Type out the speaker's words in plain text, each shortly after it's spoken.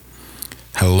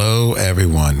Hello,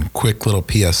 everyone. Quick little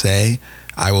PSA.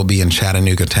 I will be in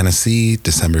Chattanooga, Tennessee,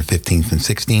 December 15th and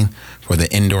 16th for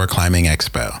the Indoor Climbing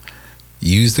Expo.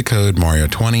 Use the code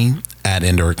Mario20 at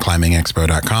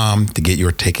indoorclimbingexpo.com to get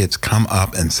your tickets. Come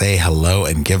up and say hello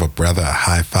and give a brother a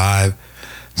high five.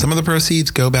 Some of the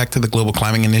proceeds go back to the Global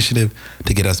Climbing Initiative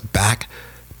to get us back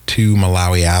to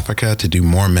Malawi, Africa to do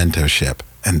more mentorship.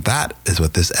 And that is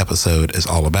what this episode is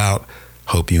all about.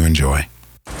 Hope you enjoy.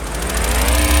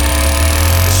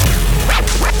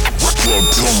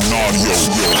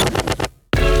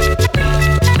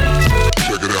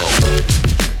 Check it out.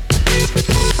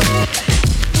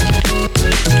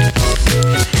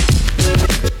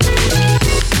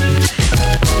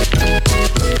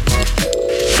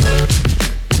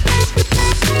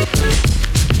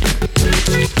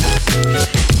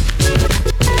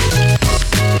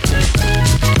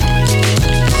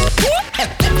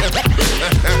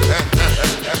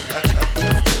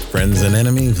 Friends and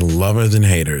enemies, lovers and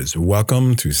haters,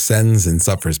 welcome to Sends and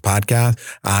Suffers podcast.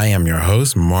 I am your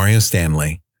host, Mario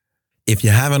Stanley. If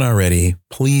you haven't already,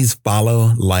 please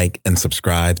follow, like, and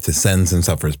subscribe to Sends and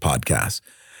Suffers podcast.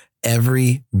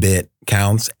 Every bit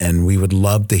counts, and we would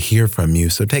love to hear from you.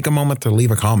 So take a moment to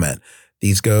leave a comment.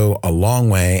 These go a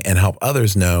long way and help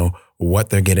others know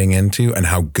what they're getting into and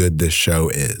how good this show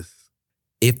is.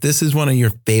 If this is one of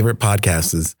your favorite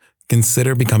podcasts,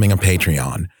 consider becoming a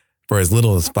Patreon. For as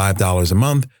little as $5 a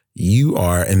month, you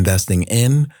are investing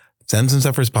in Sends and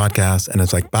Suffers podcast, and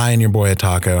it's like buying your boy a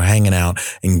taco, hanging out,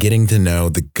 and getting to know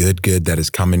the good that is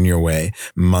coming your way.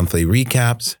 Monthly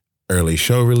recaps, early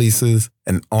show releases,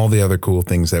 and all the other cool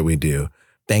things that we do.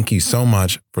 Thank you so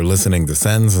much for listening to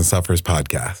Sends and Suffers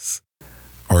podcasts.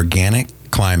 Organic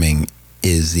Climbing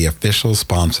is the official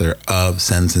sponsor of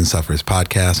Sends and Suffers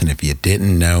podcast, and if you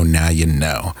didn't know, now you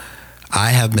know.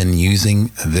 I have been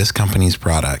using this company's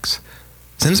products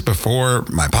since before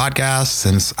my podcast,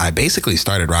 since I basically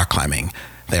started rock climbing.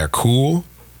 They're cool,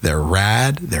 they're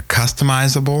rad, they're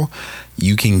customizable.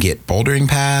 You can get bouldering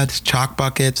pads, chalk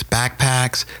buckets,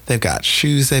 backpacks. They've got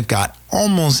shoes. They've got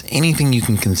almost anything you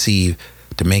can conceive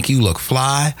to make you look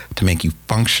fly, to make you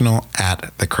functional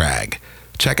at the crag.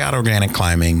 Check out Organic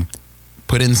Climbing.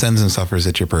 Put in Sends and Suffers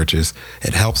at your purchase.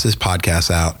 It helps this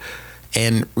podcast out.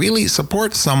 And really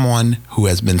support someone who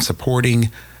has been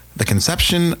supporting the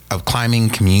conception of climbing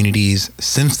communities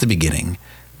since the beginning.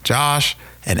 Josh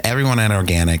and everyone at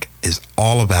Organic is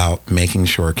all about making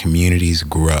sure communities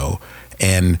grow.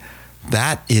 And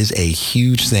that is a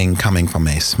huge thing coming from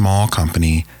a small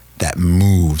company that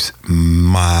moves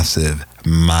massive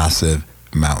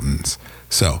mountains.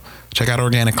 So check out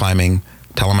Organic Climbing.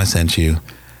 Tell them I sent you.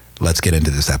 Let's get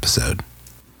into this episode.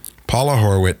 Paula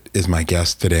Horwitz is my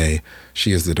guest today.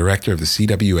 She is the director of the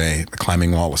CWA, the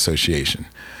Climbing Wall Association.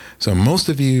 So most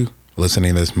of you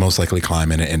listening to this most likely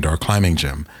climb in an indoor climbing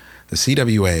gym. The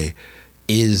CWA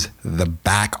is the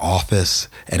back office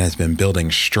and has been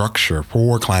building structure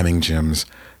for climbing gyms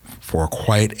for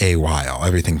quite a while.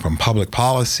 Everything from public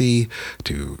policy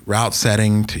to route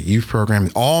setting to youth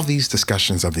programs, all these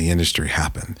discussions of the industry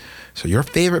happen. So your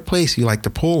favorite place you like to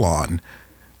pull on,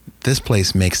 this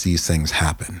place makes these things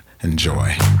happen.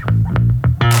 Enjoy.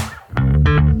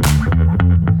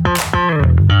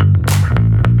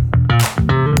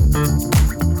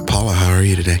 Paula, how are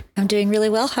you today? I'm doing really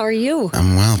well. How are you?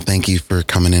 I'm well. Thank you for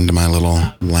coming into my little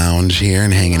lounge here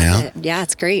and hanging out. Yeah,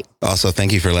 it's great. Also,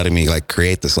 thank you for letting me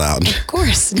create this lounge. Of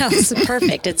course. No, this is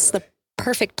perfect. It's the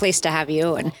perfect place to have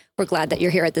you. And we're glad that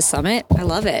you're here at the summit. I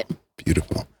love it.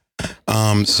 Beautiful.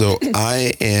 So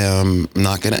I am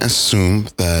not going to assume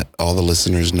that all the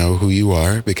listeners know who you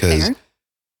are because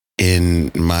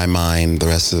in my mind, the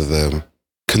rest of the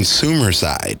consumer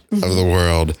side of the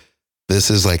world,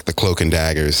 this is like the cloak and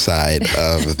daggers side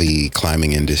of the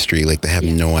climbing industry. Like they have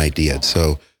no idea.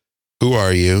 So who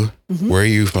are you? Where are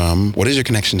you from? What is your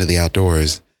connection to the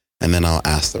outdoors? And then I'll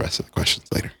ask the rest of the questions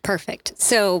later. Perfect.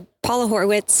 So Paula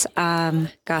Horwitz,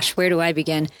 where do I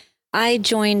begin? I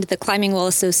joined the Climbing Wall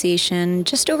Association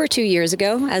just over 2 years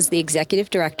ago as the executive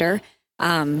director.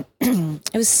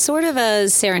 It was sort of a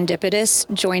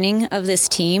serendipitous joining of this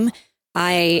team.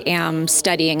 I am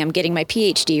I'm getting my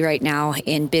PhD right now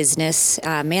in business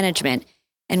management.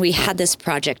 And we had this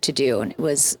project to do, and it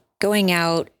was going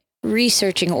out,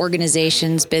 researching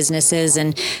organizations, businesses,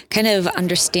 and kind of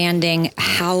understanding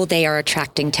how they are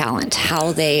attracting talent,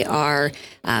 how they are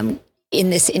in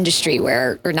this industry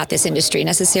or not this industry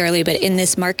necessarily, but in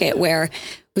this market where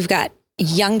we've got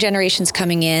young generations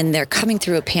coming in, they're coming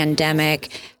through a pandemic.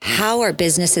 How are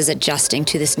businesses adjusting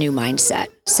to this new mindset?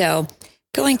 So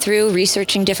going through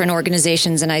researching different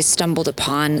organizations, and I stumbled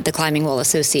upon the Climbing Wall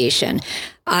Association.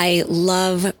 I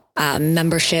love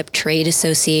membership, trade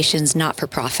associations,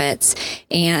 not-for-profits,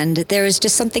 and there was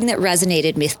just something that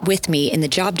resonated with me in the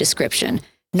job description.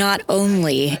 Not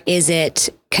only is it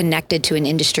connected to an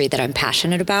industry that I'm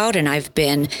passionate about, and I've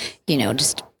been,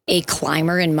 just a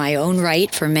climber in my own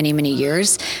right for many, many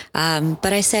years.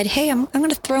 But I said, hey, I'm going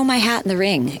to throw my hat in the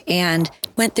ring, and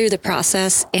went through the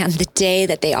process. And the day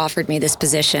that they offered me this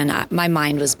position, my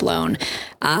mind was blown.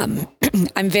 I'm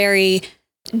very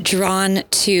drawn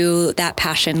to that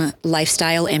passion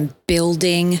lifestyle and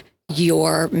building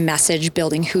your message,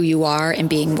 building who you are, and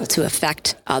being able to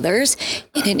affect others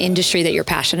in an industry that you're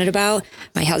passionate about.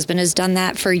 My husband has done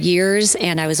that for years,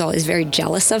 and I was always very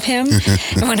jealous of him.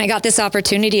 And when I got this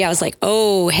opportunity, I was like,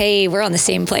 oh, hey, we're on the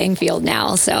same playing field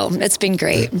now. So it's been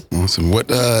great. Awesome.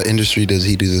 What industry does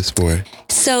he do this for?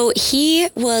 So he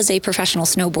was a professional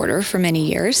snowboarder for many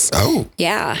years. Oh.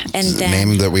 Yeah. And is then a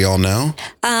name that we all know?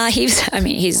 He's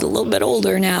a little bit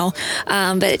older now,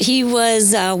 but he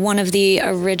was one of the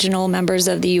original members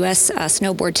of the U.S.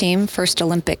 Snowboard team, first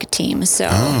Olympic team. So,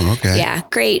 okay. Yeah,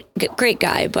 great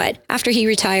guy. But after he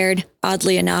retired,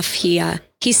 oddly enough, he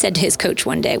said to his coach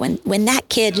one day, when that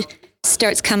kid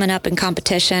starts coming up in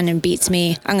competition and beats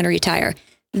me, I'm going to retire.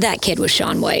 That kid was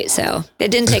Shaun White, so it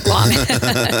didn't take long.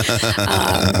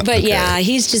 But yeah,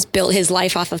 he's just built his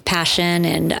life off of passion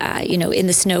and, in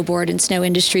the snowboard and snow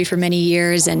industry for many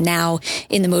years, and now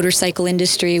in the motorcycle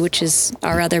industry, which is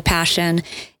our other passion.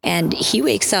 And he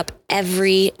wakes up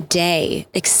every day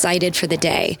excited for the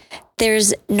day.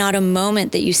 There's not a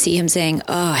moment that you see him saying,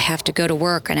 oh, I have to go to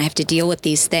work and I have to deal with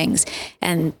these things.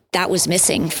 And that was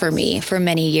missing for me for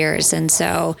many years. And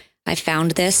so I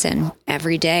found this, and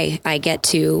every day I get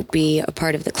to be a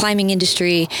part of the climbing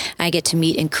industry. I get to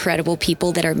meet incredible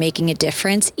people that are making a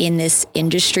difference in this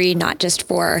industry, not just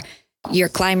for your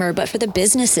climber, but for the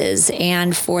businesses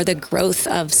and for the growth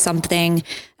of something,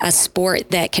 a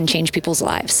sport that can change people's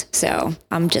lives. So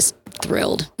I'm just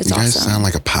thrilled. It's awesome. You guys sound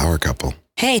like a power couple.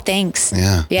 Hey, thanks.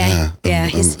 Yeah.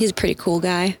 He's a pretty cool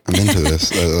guy. I'm into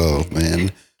this. Oh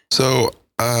man. So,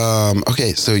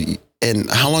 okay. So, and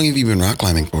how long have you been rock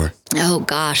climbing for? Oh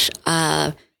gosh.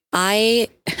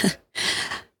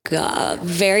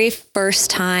 Very first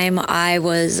time I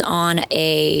was on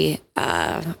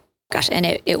and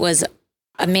it was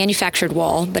a manufactured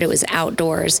wall, but it was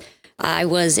outdoors. I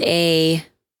was a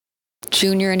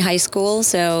junior in high school,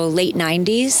 so late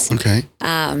 90s. Okay.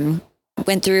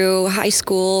 Went through high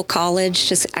school, college,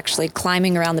 just actually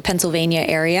climbing around the Pennsylvania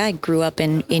area. I grew up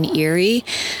in Erie,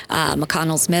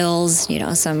 McConnell's Mills,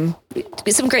 some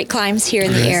great climbs here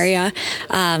in the area.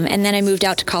 And then I moved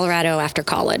out to Colorado after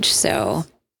college. So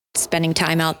spending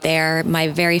time out there. My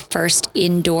very first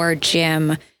indoor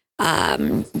gym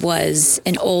was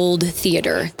an old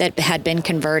theater that had been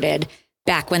converted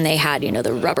back when they had,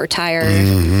 the rubber tire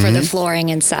for the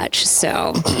flooring and such.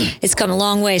 So it's come a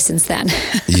long way since then.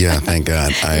 Yeah, thank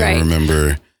God. I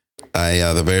remember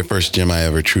the very first gym I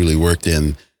ever truly worked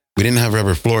in, we didn't have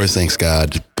rubber floors, thanks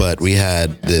God, but we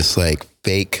had this like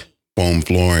fake foam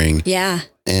flooring. Yeah.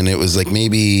 And it was like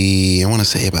maybe, I want to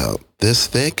say about this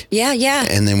thick. Yeah.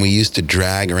 And then we used to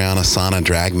drag around Asana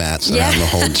drag mats around the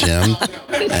whole gym.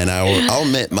 And I'll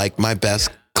admit, like my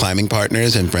best climbing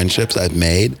partners and friendships I've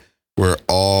made were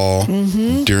all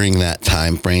during that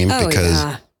time frame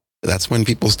because that's when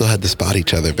people still had to spot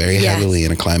each other very heavily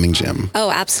in a climbing gym. Oh,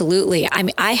 absolutely. I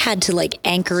mean, I had to like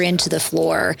anchor into the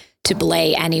floor to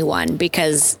belay anyone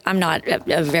because I'm not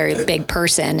a very big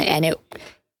person, and it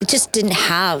just didn't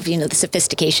have, the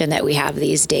sophistication that we have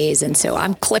these days. And so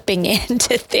I'm clipping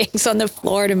into things on the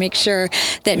floor to make sure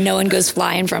that no one goes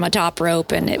flying from a top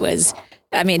rope. And it was,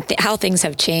 how things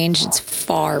have changed, it's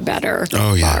far better.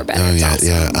 Oh, yeah. Far better. Oh, yeah. Awesome.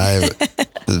 Yeah.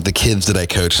 The kids that I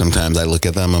coach, sometimes I look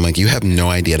at them, I'm like, you have no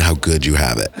idea how good you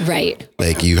have it. Right.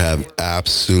 Like you have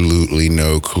absolutely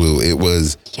no clue. It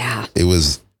was,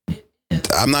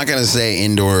 I'm not going to say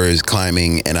indoors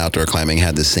climbing and outdoor climbing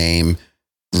had the same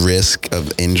risk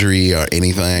of injury or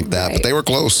anything like that, but they were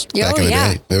close back in the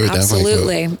day. They were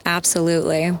definitely close.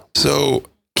 Absolutely. So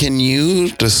can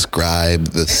you describe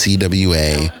the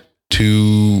CWA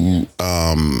to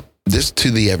just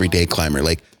to the everyday climber?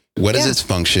 Like, what is its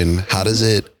function? How does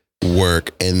it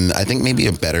work? And I think maybe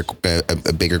a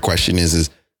bigger question is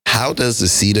how does the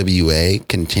CWA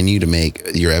continue to make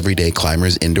your everyday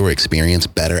climbers' indoor experience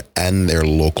better and their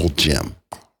local gym?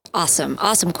 Awesome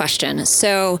question.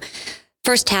 So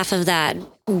first half of that,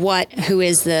 who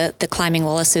is the Climbing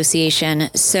Wall Association?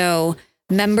 So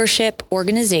membership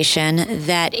organization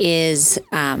that is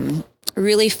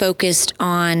really focused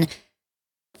on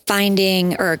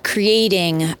finding or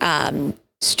creating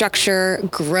structure,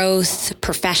 growth,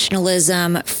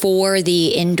 professionalism for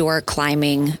the indoor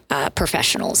climbing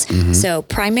professionals. So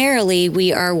primarily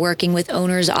we are working with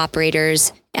owners,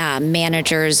 operators,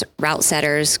 managers, route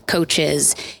setters,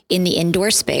 coaches in the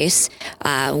indoor space.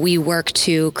 We work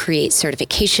to create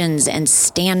certifications and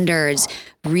standards,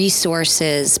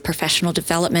 resources, professional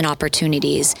development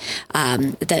opportunities.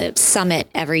 The summit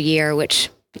every year, which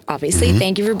obviously,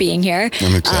 thank you for being here.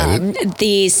 I'm excited.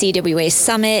 The CWA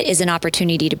Summit is an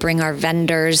opportunity to bring our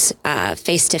vendors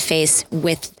face to face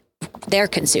with their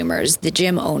consumers, the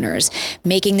gym owners,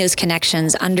 making those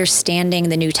connections, understanding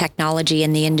the new technology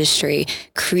in the industry,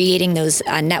 creating those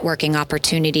networking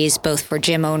opportunities, both for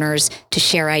gym owners to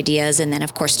share ideas and then,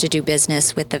 of course, to do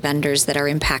business with the vendors that are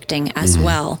impacting as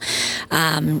well.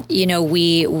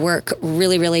 We work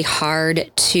really, really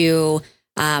hard to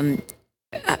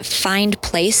find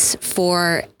place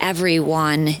for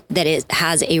everyone that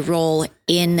has a role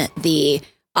in the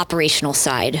operational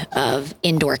side of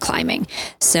indoor climbing.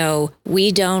 So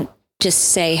we don't just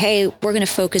say, hey, we're going to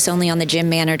focus only on the gym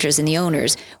managers and the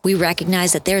owners. We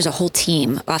recognize that there's a whole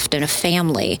team, often a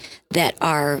family, that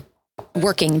are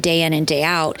working day in and day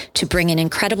out to bring an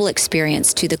incredible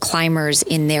experience to the climbers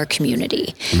in their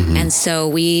community. And so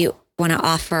we want to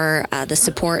offer the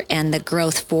support and the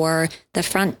growth for the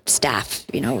front staff,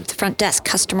 the front desk,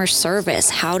 customer service,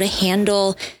 how to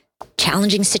handle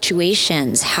challenging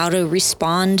situations, how to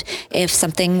respond if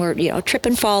something were, trip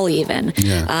and fall even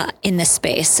in this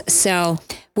space. So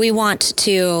we want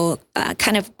to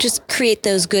kind of just create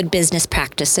those good business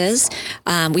practices.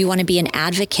 We want to be an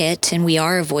advocate, and we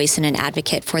are a voice and an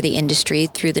advocate for the industry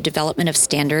through the development of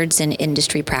standards and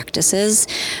industry practices.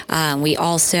 We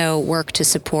also work to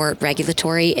support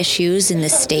regulatory issues in the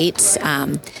states,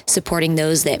 supporting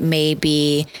those that may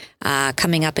be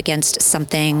coming up against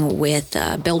something with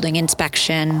building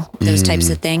inspection, those types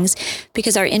of things,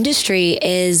 because our industry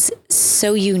is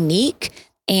so unique.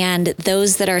 And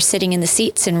those that are sitting in the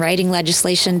seats and writing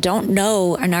legislation don't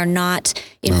know and are not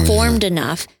informed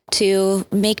enough to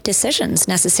make decisions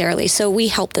necessarily. So we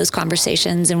help those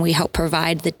conversations, and we help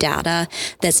provide the data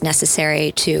that's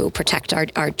necessary to protect our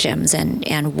gyms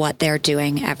and what they're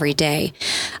doing every day.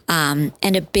 And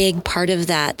a big part of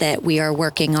that we are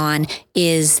working on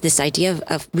is this idea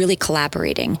of really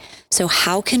collaborating. So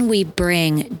how can we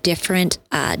bring different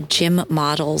gym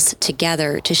models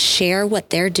together to share what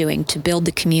they're doing to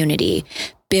build community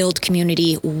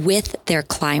with their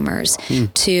climbers,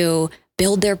 to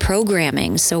build their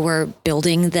programming. So we're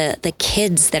building the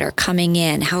kids that are coming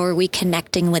in. How are we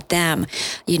connecting with them?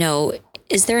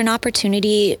 Is there an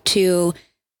opportunity to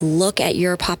look at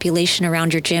your population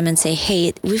around your gym and say,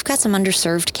 hey, we've got some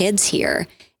underserved kids here,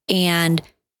 and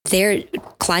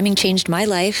climbing changed my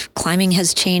life. Climbing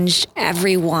has changed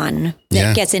everyone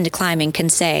that gets into climbing can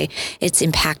say it's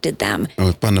impacted them. Oh,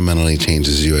 it fundamentally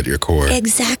changes you at your core.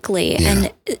 Exactly. Yeah.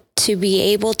 And to be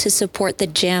able to support the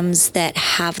gyms that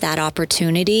have that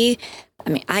opportunity,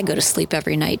 I go to sleep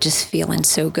every night just feeling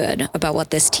so good about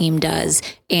what this team does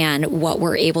and what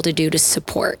we're able to do to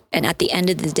support. And at the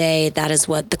end of the day, that is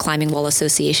what the Climbing Wall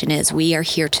Association is. We are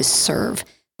here to serve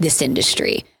this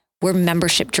industry. We're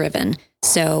membership driven.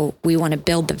 So we want to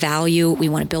build the value. We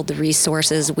want to build the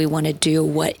resources. We want to do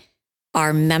what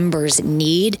our members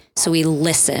need. So we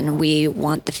listen. We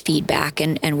want the feedback,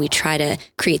 and we try to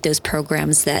create those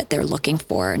programs that they're looking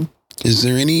for. Is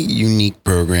there any unique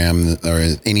program,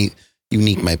 or any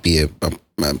unique might be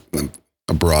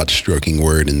a broad stroking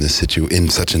word in this in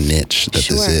such a niche that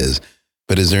this is,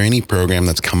 but is there any program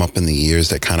that's come up in the years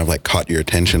that kind of like caught your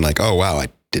attention? Like, oh, wow, I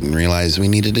didn't realize we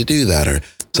needed to do that, or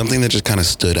something that just kind of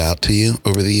stood out to you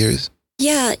over the years?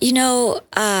 Yeah.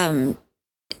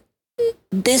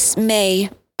 This May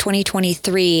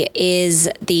 2023 is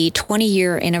the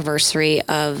 20-year anniversary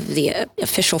of the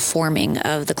official forming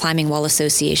of the Climbing Wall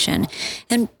Association.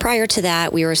 And prior to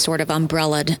that, we were sort of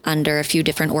umbrellaed under a few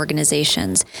different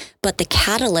organizations. But the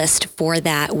catalyst for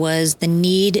that was the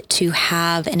need to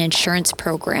have an insurance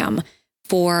program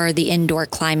for the indoor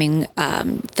climbing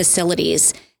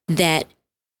facilities that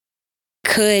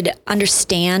could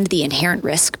understand the inherent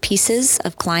risk pieces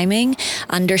of climbing,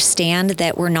 understand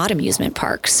that we're not amusement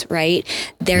parks, right?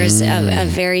 There's a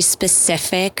very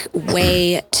specific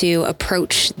way to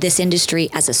approach this industry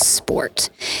as a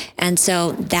sport. And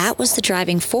so that was the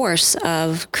driving force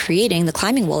of creating the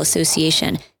Climbing Wall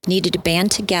Association. Needed to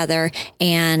band together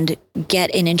and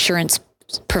get an insurance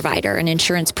provider, an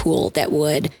insurance pool that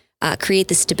would create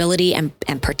the stability and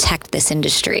protect this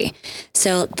industry.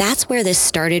 So that's where this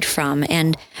started from.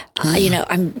 And,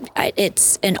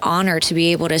 it's an honor to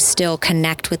be able to still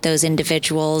connect with those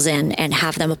individuals and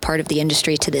have them a part of the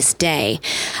industry to this day.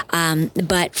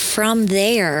 But from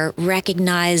there,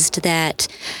 recognized that,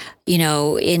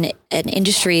 in an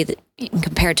industry that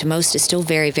compared to most is still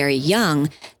very, very young,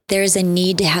 there's a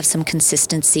need to have some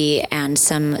consistency and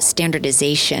some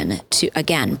standardization to,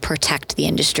 again, protect the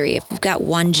industry. If we've got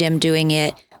one gym doing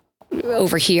it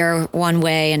over here one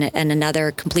way and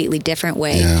another completely different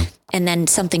way, and then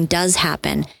something does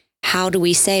happen, how do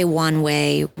we say one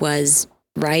way was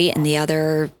right and the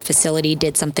other facility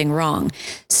did something wrong?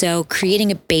 So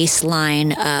creating a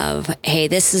baseline of, hey,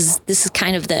 this is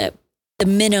kind of the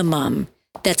minimum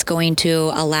that's going to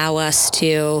allow us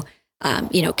to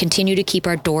continue to keep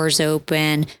our doors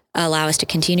open, allow us to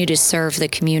continue to serve the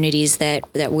communities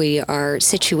that we are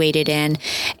situated in,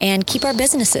 and keep our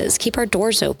businesses, keep our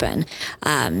doors open.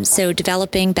 So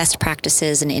developing best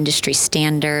practices and industry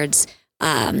standards,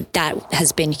 that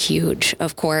has been huge,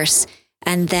 of course.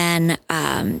 And then,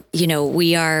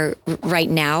 we're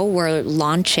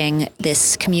launching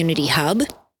this community hub.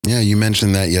 Yeah, you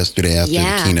mentioned that yesterday after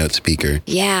the keynote speaker.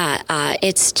 Yeah,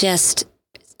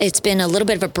 it's been a little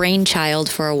bit of a brainchild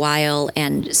for a while,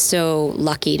 and so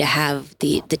lucky to have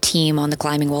the team on the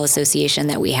Climbing Wall Association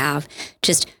that we have.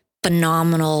 Just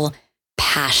phenomenal,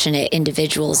 passionate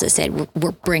individuals that said,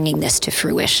 we're bringing this to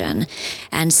fruition.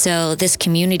 And so this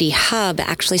community hub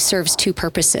actually serves two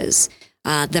purposes.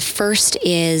 The first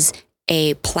is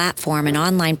a platform, an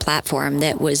online platform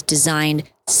that was designed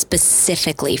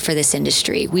specifically for this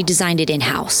industry. We designed it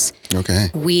in-house. Okay.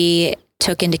 We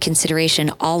took into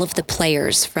consideration all of the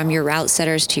players, from your route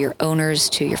setters to your owners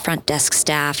to your front desk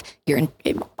staff,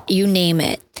 you name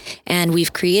it. And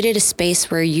we've created a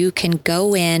space where you can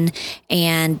go in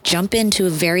and jump into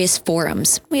various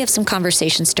forums. We have some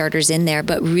conversation starters in there,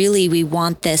 but really we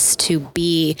want this to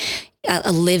be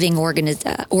a living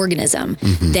organism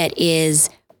that is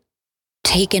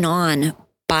taken on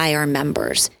by our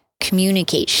members.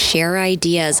 Communicate, share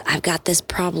ideas. I've got this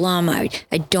problem. I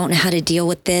don't know how to deal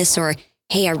with this, or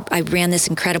hey, I ran this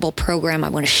incredible program. I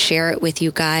want to share it with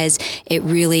you guys. It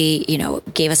really,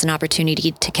 gave us an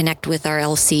opportunity to connect with our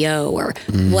LCO or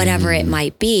whatever it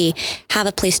might be. Have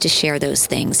a place to share those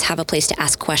things, have a place to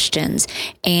ask questions,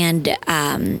 and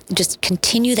just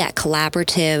continue that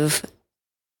collaborative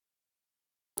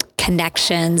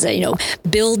connections,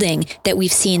 building that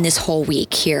we've seen this whole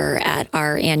week here at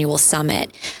our annual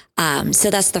summit. So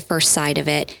that's the first side of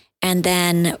it. And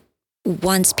then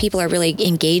once people are really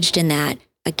engaged in that,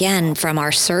 again, from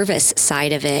our service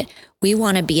side of it, we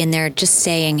want to be in there just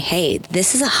saying, hey,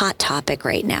 this is a hot topic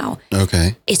right now.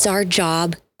 Okay. It's our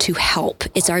job to help.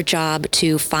 It's our job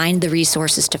to find the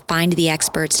resources, to find the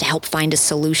experts, to help find a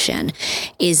solution.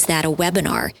 Is that a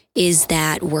webinar? Is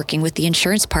that working with the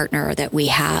insurance partner that we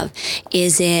have?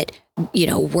 Is it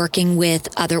working with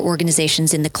other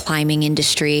organizations in the climbing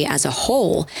industry as a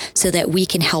whole, so that we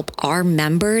can help our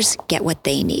members get what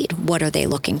they need? What are they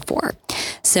looking for?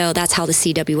 So that's how the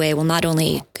CWA will not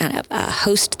only kind of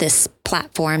host this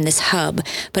platform, this hub,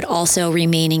 but also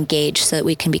remain engaged so that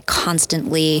we can be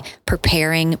constantly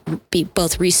preparing, be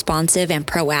both responsive and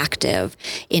proactive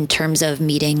in terms of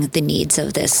meeting the needs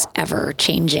of this ever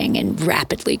changing and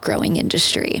rapidly growing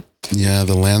industry. Yeah,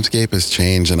 the landscape has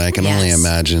changed, and I can only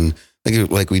imagine,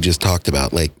 like we just talked about,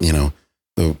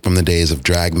 from the days of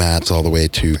drag mats all the way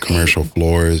to commercial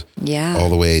floors, all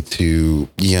the way to,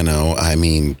 I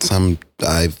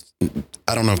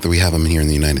don't know if we have them here in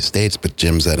the United States, but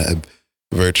gyms that have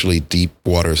virtually deep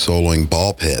water soloing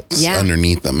ball pits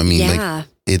underneath them.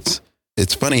 It's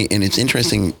funny, and it's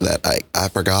interesting that I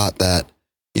forgot that,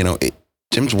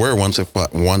 gyms were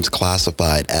once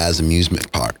classified as amusement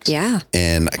parks. Yeah.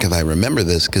 And because I remember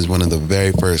this, because one of the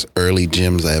very first early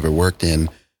gyms I ever worked in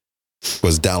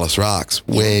was Dallas Rocks,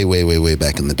 way, way, way, way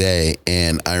back in the day.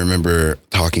 And I remember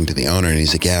talking to the owner, and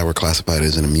he's like, yeah, we're classified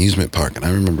as an amusement park. And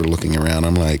I remember looking around,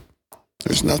 I'm like,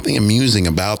 there's nothing amusing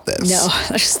about this. No,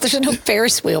 there's no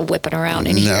Ferris wheel whipping around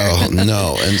in here.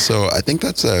 No. And so I think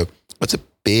that's a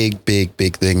big, big,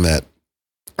 big thing that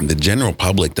the general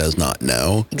public does not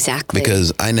know. Exactly.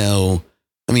 Because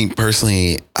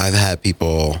personally, I've had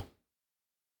people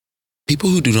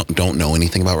who don't know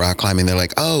anything about rock climbing. They're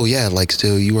like, oh yeah,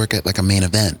 so you work at a main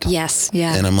event. Yes.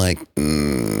 Yeah. And I'm like,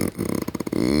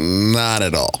 not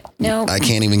at all. No. I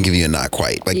can't even give you a not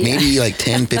quite. Maybe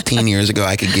 10, 15 years ago,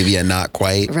 I could give you a not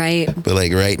quite. Right. But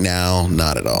right now,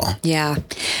 not at all. Yeah.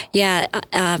 Yeah.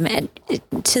 And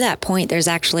to that point, there's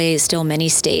actually still many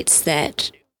states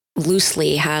that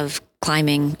loosely have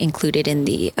climbing included in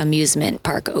the amusement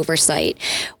park oversight,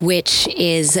 which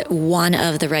is one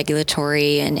of the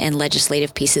regulatory and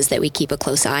legislative pieces that we keep a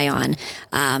close eye on.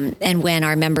 And when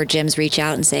our member gyms reach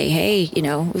out and say, hey,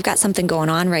 we've got something going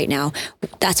on right now,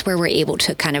 that's where we're able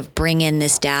to kind of bring in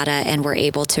this data, and we're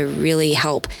able to really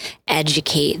help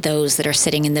educate those that are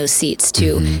sitting in those seats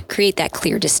to create that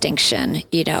clear distinction.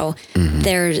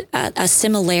 There's a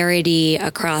similarity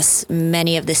across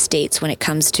many of the states when it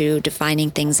comes to defining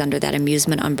things under that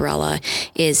amusement umbrella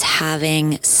is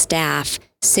having staff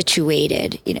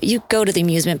situated. You go to the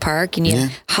amusement park and you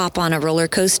hop on a roller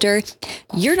coaster.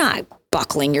 You're not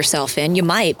buckling yourself in. You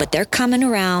might, but they're coming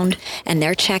around and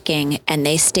they're checking, and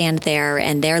they stand there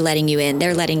and they're letting you in,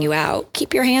 they're letting you out.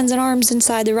 Keep your hands and arms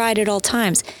inside the ride at all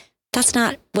times. That's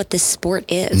not what this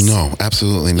sport is. No,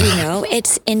 absolutely not.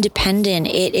 It's independent.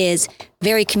 It is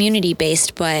very community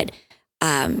based, but,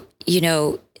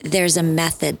 there's a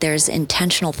method, there's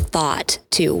intentional thought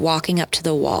to walking up to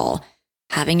the wall,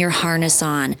 having your harness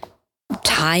on,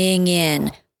 tying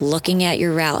in, looking at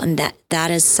your route. And that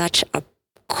is such a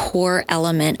core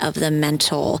element of the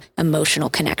mental, emotional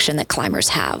connection that climbers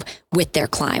have with their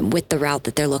climb, with the route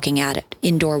that they're looking at,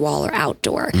 indoor wall or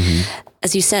outdoor.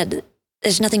 As you said,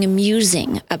 there's nothing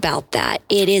amusing about that.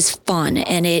 It is fun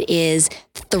and it is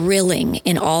thrilling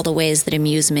in all the ways that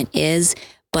amusement is,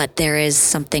 but there is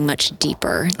something much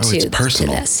deeper to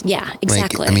this. Yeah,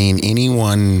 exactly.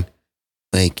 Anyone,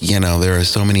 there are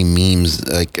so many memes,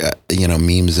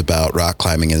 memes about rock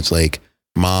climbing, and it's like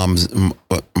mom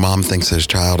thinks his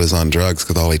child is on drugs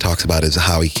because all he talks about is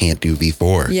how he can't do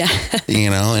V4. Yeah.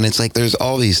 And it's like there's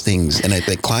all these things, and I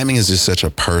think climbing is just such a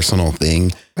personal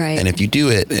thing. Right. And if you do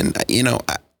it, and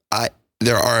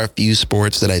there are a few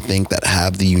sports that I think that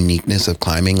have the uniqueness of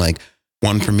climbing. Like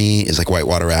one for me is like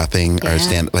whitewater rafting or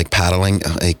paddling.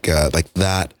 Like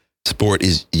that sport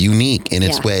is unique in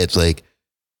its way. It's like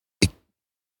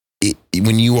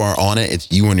when you are on it,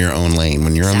 it's you in your own lane.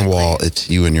 When you're on the wall, it's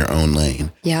you in your own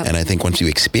lane. Yep. And I think once you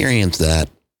experience that,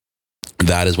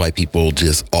 that is why people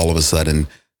just all of a sudden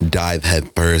dive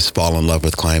head first, fall in love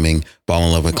with climbing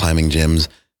gyms.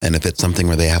 And if it's something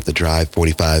where they have to drive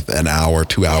 45 an hour,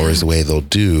 2 hours away, they'll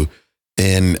do.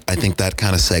 And I think that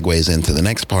kind of segues into the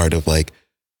next part of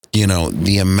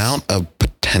the amount of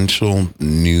potential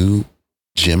new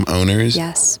gym owners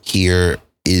here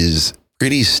is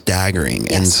pretty staggering.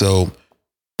 Yes. And so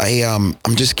I'm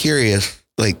just curious,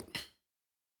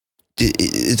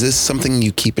 is this something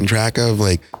you keep in track of?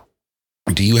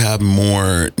 Do you have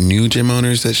more new gym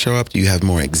owners that show up? Do you have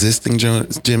more existing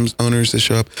gym owners that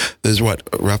show up? There's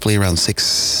roughly around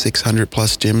 600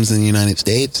 plus gyms in the United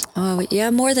States? Oh, yeah,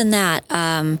 more than that.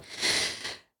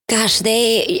 To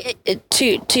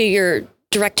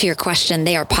your question,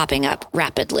 they are popping up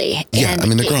rapidly. Yeah,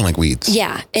 and they're growing like weeds.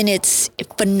 Yeah, and it's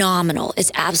phenomenal.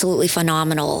 It's absolutely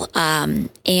phenomenal.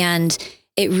 And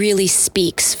it really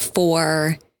speaks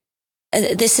for...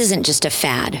 this isn't just a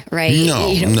fad, right?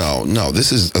 No.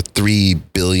 This is a $3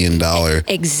 billion.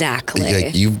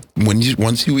 Exactly.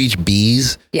 Once you reach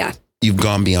B's, you've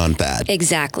gone beyond fad.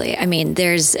 Exactly.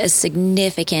 There's a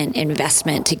significant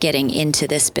investment to getting into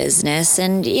this business,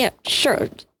 and sure,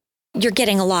 you're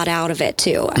getting a lot out of it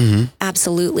too.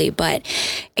 Absolutely, but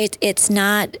it's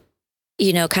not.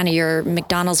 Kind of your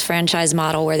McDonald's franchise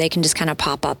model where they can just kind of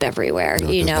pop up everywhere.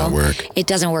 It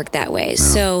doesn't work that way. No.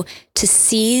 So to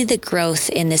see the growth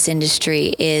in this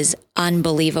industry is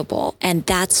unbelievable. And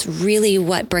that's really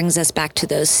what brings us back to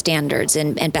those standards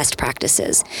and best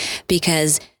practices.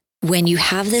 Because when you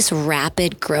have this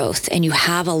rapid growth and you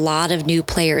have a lot of new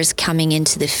players coming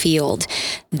into the field,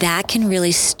 that can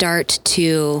really start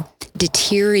to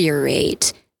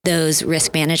deteriorate those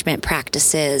risk management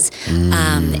practices.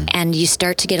 And you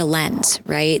start to get a lens,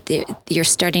 right? You're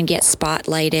starting to get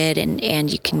spotlighted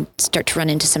and you can start to run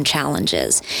into some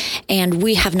challenges. And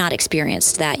we have not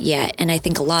experienced that yet. And I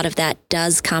think a lot of that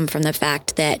does come from the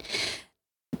fact that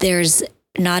there's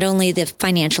not only the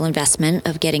financial investment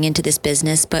of getting into this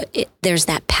business, but there's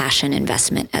that passion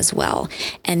investment as well.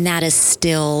 And that is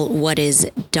still what is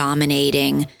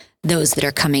dominating those that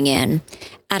are coming in.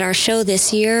 At our show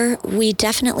this year, we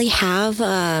definitely have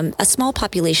a small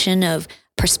population of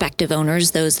prospective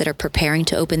owners, those that are preparing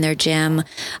to open their gym,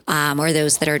 or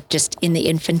those that are just in the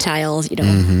infantile,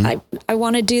 I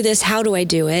want to do this. How do I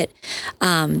do it?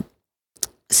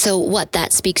 So what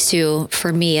that speaks to,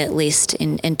 for me at least,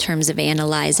 in terms of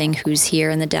analyzing who's here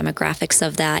and the demographics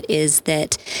of that, is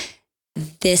that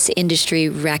this industry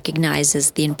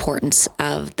recognizes the importance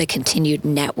of the continued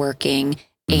networking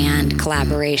and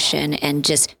collaboration and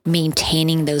just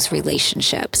maintaining those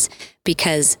relationships,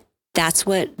 because that's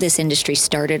what this industry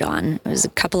started on. It was a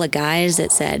couple of guys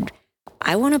that said,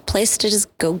 I want a place to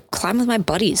just go climb with my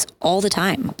buddies all the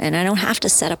time. And I don't have to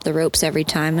set up the ropes every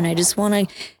time. And I just want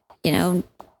to,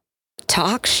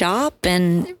 talk shop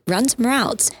and run some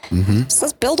routes. Mm-hmm. So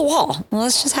let's build a wall. Well,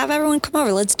 let's just have everyone come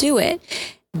over. Let's do it.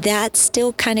 That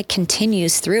still kind of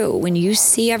continues through. When you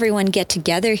see everyone get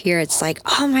together here, it's like,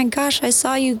 oh my gosh, I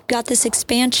saw you got this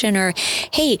expansion, or,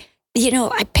 hey,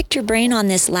 I picked your brain on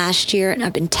this last year and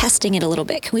I've been testing it a little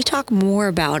bit. Can we talk more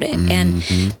about it?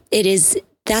 Mm-hmm. And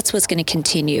that's what's going to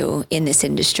continue in this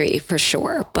industry for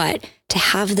sure. But to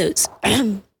have those.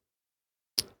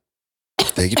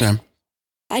 Take your time.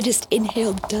 I just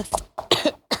inhaled dust.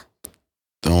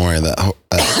 Don't worry, that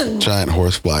giant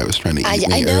horsefly was trying to eat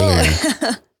me I know. earlier.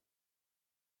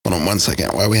 Hold on 1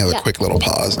 second. While we have a quick little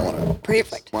pause, I want to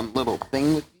perfect one little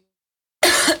thing with you.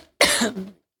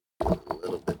 A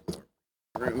little bit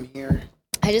more room here.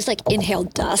 I just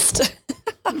inhaled dust.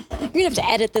 You're gonna have to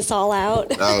edit this all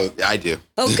out. Oh, I do.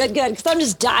 Oh, good, because I'm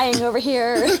just dying over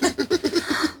here.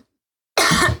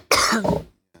 Okay, all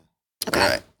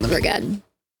right, we're good.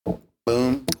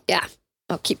 Boom. Yeah,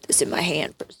 I'll keep this in my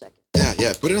hand for a second.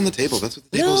 Yeah. Put it on the table. That's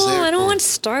what the table's there. No, I don't for. want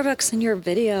Starbucks in your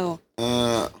video.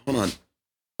 Hold on.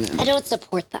 I don't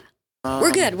support that.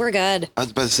 We're good. I was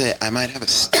about to say I might have a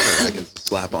sticker I can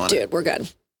slap on. Dude, we're good.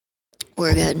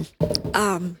 I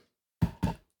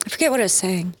forget what I was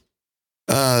saying.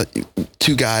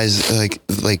 Two guys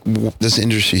like this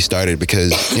industry started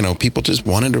because people just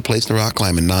wanted to replace the rock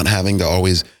climb and not having to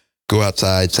always go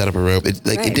outside, set up a rope.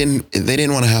 They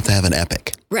didn't want to have an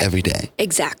epic every day.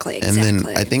 Exactly. And then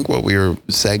I think what we were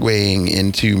segueing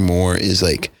into more is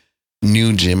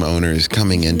new gym owners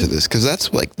coming into this, because that's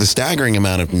the staggering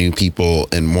amount of new people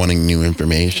and wanting new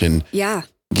information. Yeah.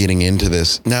 Getting into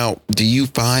this. Now, do you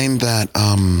find that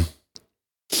I'm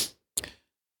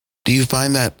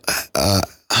trying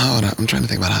to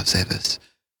think about how to say this.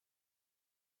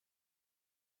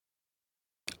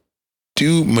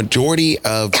 Do majority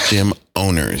of gym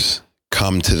owners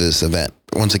come to this event?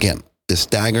 Once again, the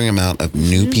staggering amount of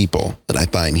new people that I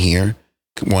find here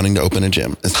wanting to open a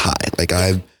gym is high.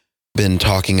 I've been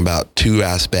talking about two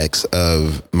aspects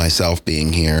of myself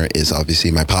being here is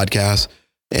obviously my podcast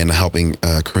and helping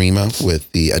Karima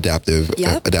with the adaptive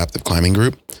climbing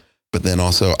group. But then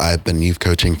also I've been youth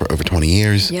coaching for over 20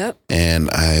 years. Yep. And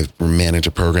I've managed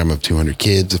a program of 200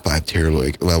 kids, a 5-tier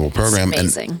level program.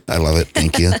 That's amazing. And I love it.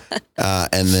 Thank you.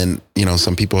 And then,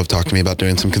 some people have talked to me about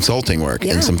doing some consulting work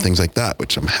and some things like that,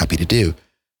 which I'm happy to do.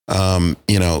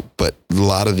 But a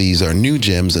lot of these are new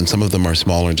gyms and some of them are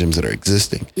smaller gyms that are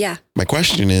existing. Yeah. My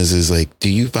question is do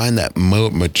you find that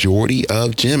majority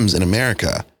of gyms in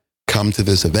America come to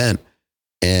this event?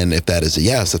 And if that is a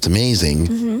yes, that's amazing.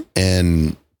 Mm-hmm.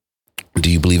 And do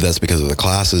you believe that's because of the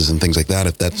classes and things like that?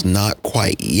 If that's not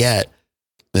quite yet,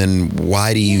 then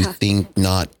why do you think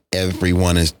not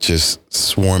everyone is just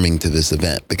swarming to this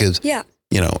event? Because,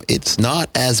 it's not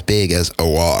as big as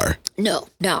OR. No,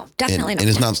 definitely not. And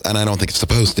it's not, and I don't think it's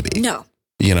supposed to be. No.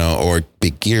 Or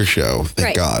Big Gear Show,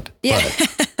 thank God. Yeah.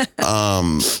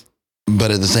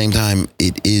 But at the same time,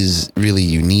 it is really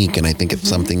unique. And I think it's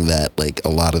something that a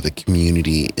lot of the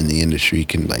community in the industry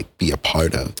can be a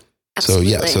part of.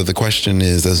 Absolutely. So the question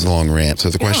is, this is a long rant. So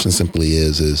the question simply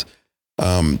is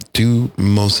do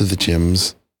most of the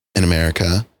gyms in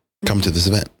America come to this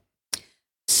event?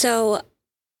 So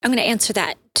I'm going to answer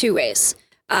that two ways.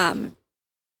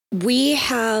 We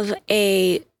have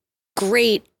a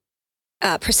great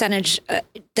percentage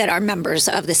that are members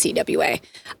of the CWA.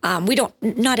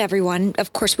 Not everyone,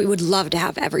 of course, we would love to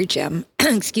have every gym,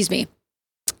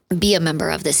 be a member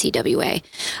of the CWA.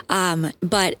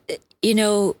 But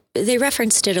they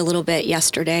referenced it a little bit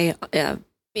yesterday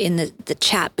in the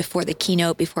chat before the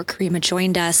keynote, before Karima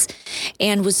joined us,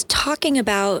 and was talking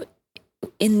about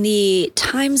in the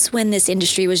times when this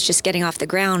industry was just getting off the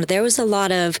ground, there was a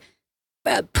lot of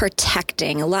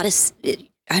protecting, a lot of,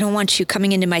 I don't want you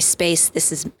coming into my space.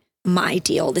 This is my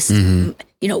deal. This is,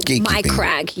 my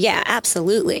crag. Yeah,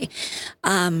 absolutely.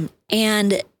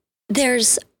 And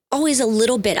there's always a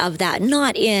little bit of that,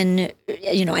 not in,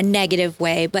 a negative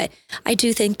way, but I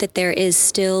do think that there is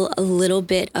still a little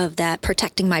bit of that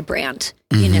protecting my brand,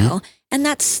 and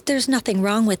there's nothing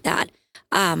wrong with that.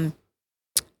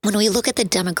 When we look at the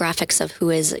demographics of who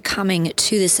is coming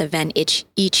to this event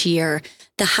each year,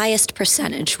 the highest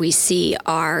percentage we see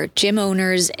are gym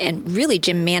owners and really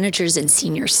gym managers and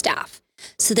senior staff.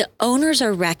 So the owners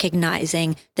are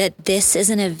recognizing that this is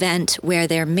an event where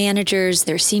their managers,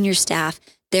 their senior staff,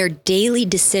 their daily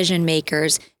decision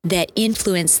makers that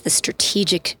influence the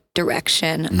strategic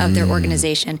direction of their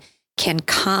organization can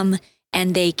come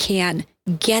and they can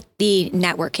get the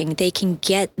networking. They can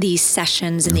get these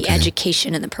sessions and the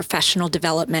education and the professional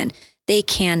development. They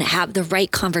can have the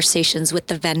right conversations with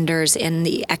the vendors in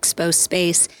the expo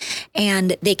space,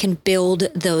 and they can build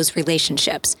those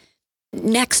relationships.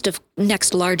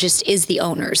 Next largest is the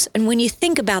owners. And when you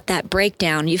think about that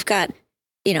breakdown, you've got,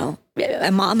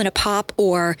 a mom and a pop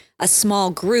or a small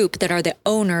group that are the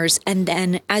owners. And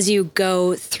then as you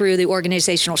go through the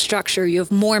organizational structure, you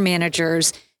have more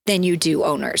managers than you do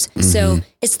owners. Mm-hmm. So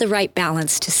it's the right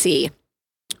balance to see.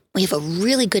 We have a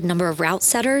really good number of route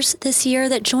setters this year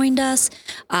that joined us,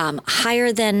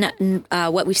 higher than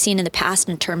what we've seen in the past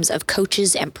in terms of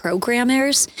coaches and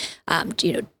programmers,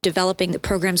 developing the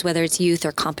programs, whether it's youth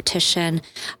or competition.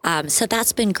 So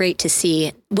that's been great to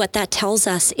see. What that tells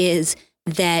us is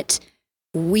that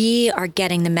we are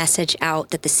getting the message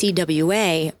out that the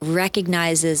CWA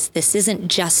recognizes this isn't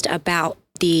just about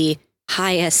the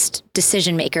highest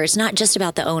decision makers, not just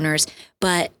about the owners,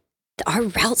 but our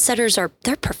route setters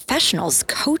they're professionals.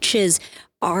 Coaches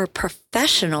are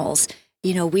professionals.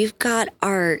 We've got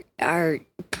our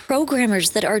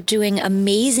programmers that are doing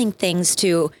amazing things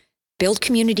to build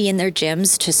community in their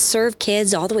gyms, to serve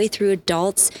kids all the way through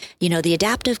adults, the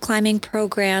adaptive climbing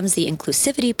programs, the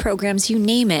inclusivity programs, you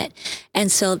name it.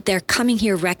 And so they're coming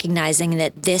here recognizing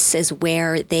that this is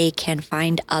where they can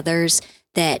find others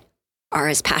that are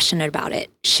as passionate about it,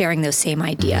 sharing those same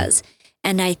ideas.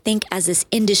 And I think as this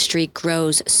industry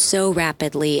grows so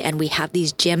rapidly and we have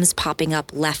these gyms popping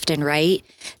up left and right,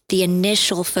 the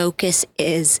initial focus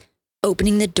is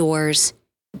opening the doors,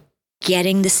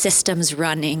 getting the systems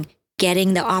running,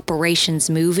 getting the operations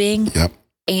moving. Yep.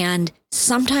 And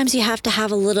sometimes you have to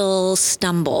have a little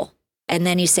stumble. And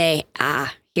then you say,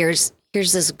 here's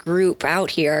this group out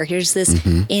here. Here's this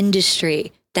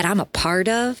industry that I'm a part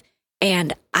of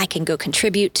and I can go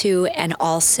contribute to and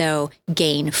also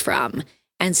gain from.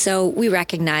 And so we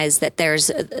recognize that there's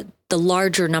the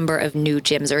larger number of new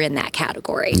gyms are in that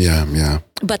category. Yeah.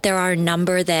 But there are a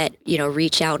number that,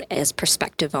 reach out as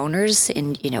prospective owners.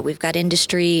 And, we've got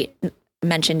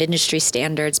mentioned industry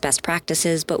standards, best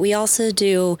practices, but we also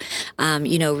do,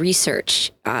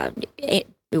 research. It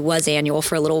was annual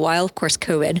for a little while. Of course,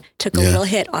 COVID took a little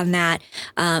hit on that.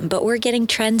 But we're getting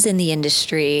trends in the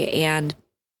industry, and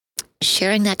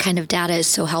sharing that kind of data is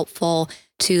so helpful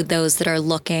to those that are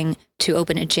looking to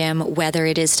open a gym, whether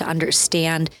it is to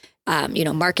understand,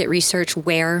 market research,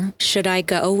 where should I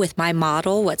go with my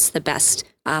model? What's the best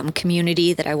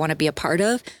community that I want to be a part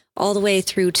of? All the way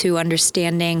through to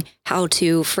understanding how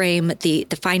to frame the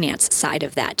finance side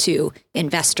of that to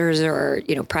investors or,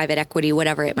 private equity,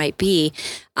 whatever it might be,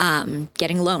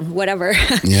 getting a loan, whatever.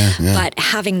 Yeah. But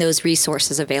having those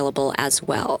resources available as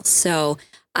well. So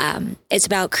it's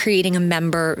about creating a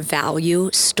member value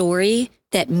story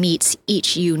that meets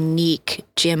each unique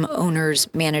gym owners,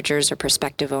 managers, or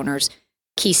prospective owners,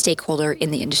 key stakeholder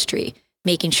in the industry,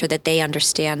 making sure that they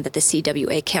understand that the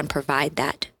CWA can provide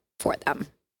that for them.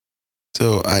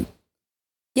 So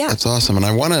that's awesome. And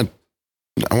I want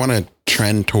to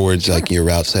trend towards like your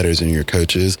route setters and your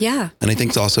coaches. Yeah. And I think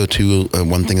it's also too,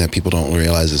 one thing that people don't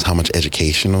realize is how much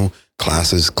educational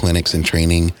classes, clinics, and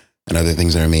training and other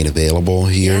things that are made available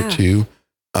here too.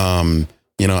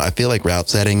 I feel like route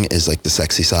setting is like the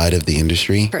sexy side of the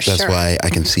industry. That's why I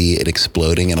can see it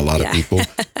exploding in a lot of people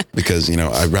because,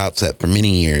 I route set for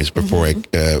many years before I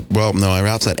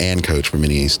route set and coach for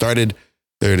many years. Started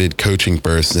coaching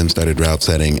first, then started route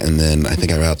setting. And then I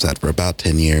think I route set for about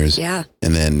 10 years. Yeah.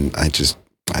 And then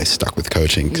I stuck with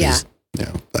coaching because,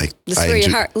 this is where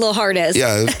your little heart is.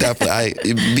 Yeah,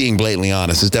 definitely. Being blatantly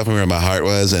honest, it's definitely where my heart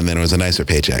was. And then it was a nicer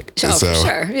paycheck. Oh, so, for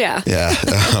sure. Yeah.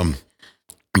 Yeah.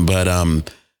 But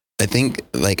I think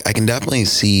like I can definitely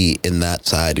see in that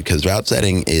side because route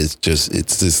setting is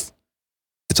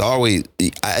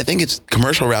I think it's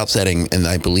commercial route setting. And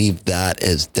I believe that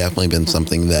has definitely been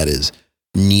something that is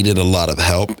needed a lot of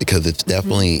help because it's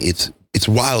definitely, it's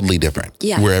wildly different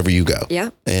wherever you go.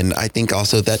 Yeah. And I think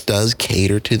also that does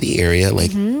cater to the area.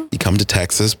 Like you come to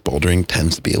Texas, bouldering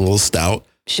tends to be a little stout.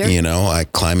 Sure.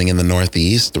 Climbing in the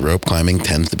Northeast, the rope climbing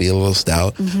tends to be a little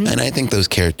stout. And I think those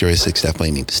characteristics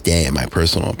definitely need to stay in my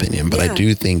personal opinion. But I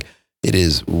do think it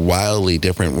is wildly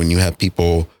different when you have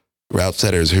people, route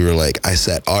setters who are like, I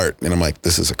set art. And I'm like,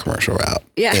 this is a commercial route.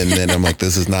 Yeah. And then I'm like,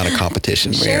 this is not a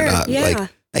competition where you're not like,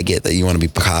 I get that you want to be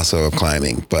Picasso of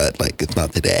climbing, but like, it's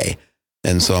not today.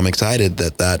 And so I'm excited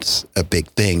that that's a big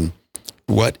thing.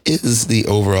 What is the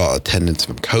overall attendance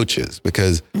from coaches?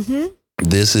 Because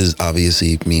this is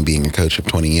obviously me being a coach of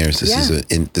 20 years.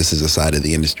 This is a side of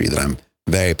the industry that I'm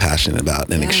very passionate about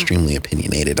and extremely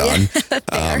opinionated on.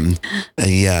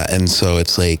 And so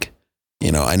it's like,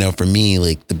 I know for me,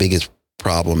 like the biggest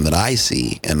problem that I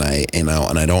see, and I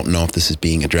don't know if this is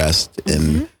being addressed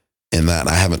in that.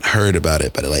 I haven't heard about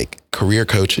it, but like career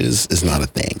coaches is not a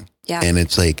thing. Yeah. And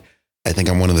it's like, I think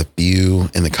I'm one of the few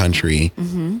in the country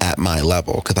at my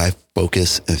level, because I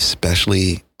focus,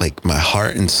 especially like my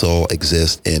heart and soul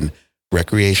exist in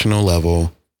recreational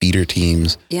level feeder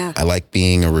teams. Yeah. I like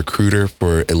being a recruiter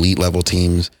for elite level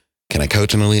teams. Can I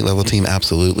coach an elite level team?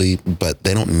 Absolutely. But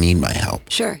they don't need my help.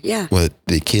 Sure. Yeah. But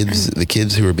the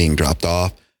kids who are being dropped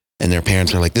off and their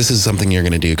parents are like, this is something you're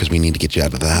going to do because we need to get you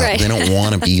out of the house. Right. They don't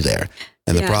want to be there.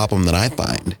 And the problem that I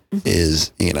find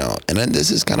is, and then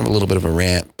this is kind of a little bit of a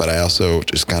rant, but I also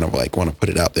just kind of like want to put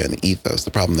it out there in the ethos.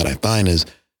 The problem that I find is,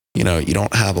 you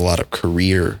don't have a lot of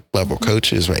career level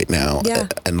coaches right now,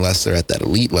 unless they're at that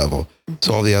elite level.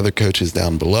 So all the other coaches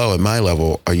down below at my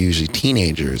level are usually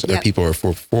teenagers or people who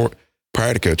are for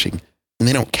prior to coaching, and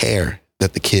they don't care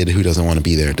that the kid who doesn't want to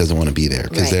be there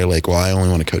because they're like, well, I only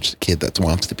want to coach the kid that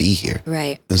wants to be here.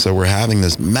 Right. And so we're having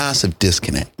this massive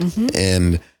disconnect.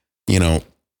 And,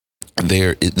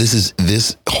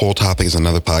 this whole topic is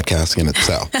another podcast in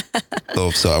itself.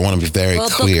 So I want to be very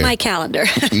clear. Book my calendar.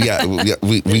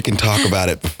 we can talk about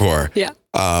it before.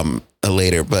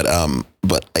 Later.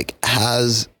 But like,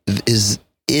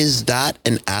 is that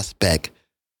an aspect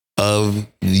of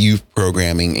youth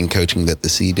programming and coaching that the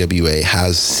CWA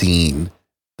has seen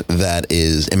that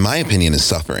is, in my opinion, is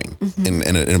suffering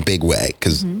in a big way?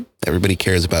 Because everybody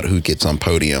cares about who gets on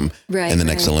podium in the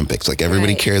next Olympics. Like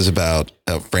everybody cares about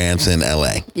France and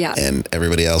LA, and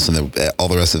everybody else and all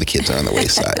the rest of the kids are on the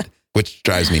wayside, which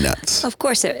drives me nuts. Of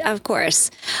course. I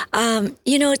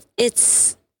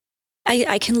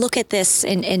can look at this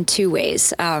in two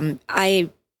ways.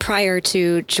 Prior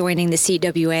to joining the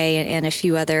CWA and a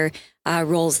few other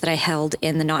roles that I held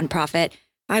in the nonprofit,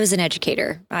 I was an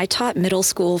educator. I taught middle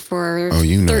school for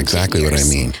 13 exactly years. What I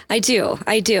mean. I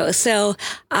do. So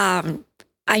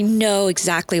I know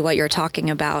exactly what you're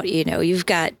talking about. You've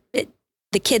got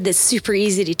the kid that's super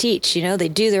easy to teach. They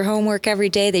do their homework every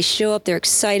day. They show up, they're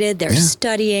excited, they're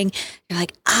studying. You're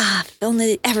like, if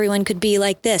only everyone could be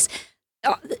like this.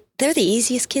 They're the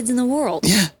easiest kids in the world.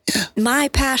 Yeah. My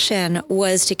passion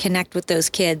was to connect with those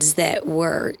kids that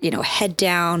were, head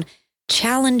down,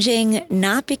 challenging,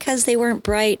 not because they weren't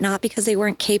bright, not because they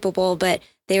weren't capable, but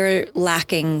they were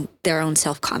lacking their own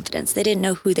self-confidence. They didn't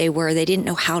know who they were. They didn't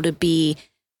know how to be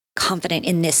confident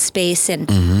in this space. And,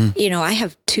 I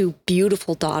have two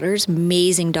beautiful daughters,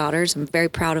 amazing daughters. I'm very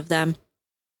proud of them.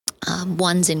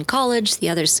 One's in college, the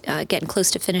other's getting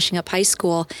close to finishing up high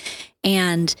school.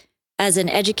 And as an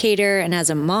educator and as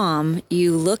a mom,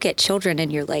 you look at children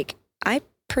and you're like, I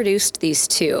produced these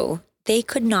two. They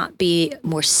could not be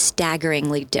more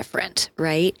staggeringly different,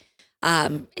 right?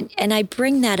 And I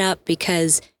bring that up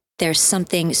because there's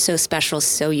something so special,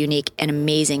 so unique and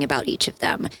amazing about each of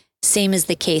them. Same as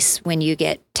the case when you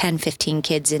get 10, 15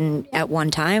 kids in at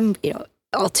one time,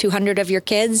 all 200 of your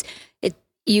kids,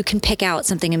 you can pick out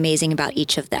something amazing about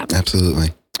each of them. Absolutely.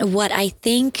 What I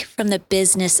think from the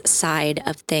business side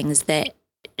of things that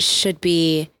should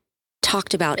be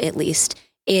talked about at least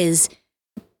is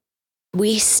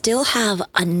we still have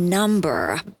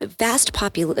the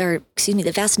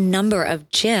vast number of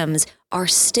gyms are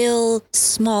still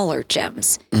smaller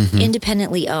gyms,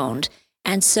 independently owned.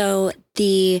 And so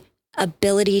the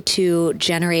ability to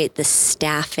generate the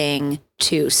staffing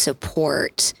to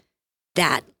support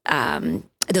that,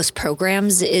 those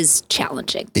programs is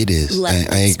challenging. It is.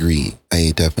 I agree.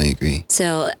 I definitely agree.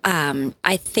 So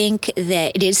I think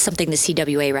that it is something the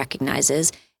CWA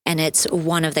recognizes, and it's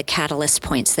one of the catalyst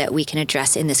points that we can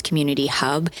address in this community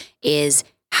hub is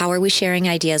how are we sharing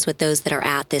ideas with those that are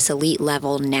at this elite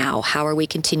level now? How are we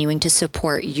continuing to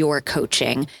support your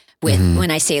coaching? With when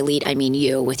I say elite, I mean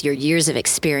you, with your years of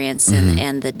experience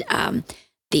and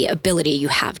the ability you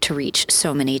have to reach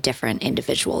so many different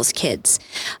individuals, kids.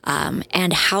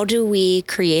 And how do we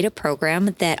create a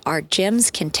program that our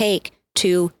gyms can take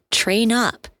to train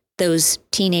up those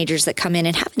teenagers that come in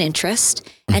and have an interest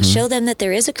and show them that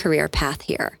there is a career path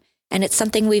here? And it's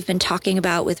something we've been talking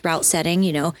about with route setting.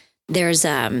 There's,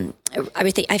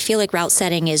 I feel like route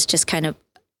setting is just kind of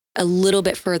a little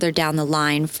bit further down the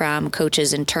line from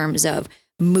coaches in terms of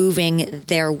moving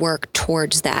their work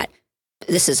towards that.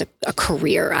 This is a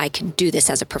career. I can do this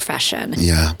as a profession.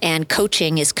 Yeah. And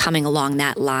coaching is coming along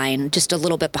that line, just a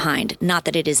little bit behind. Not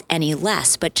that it is any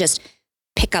less, but just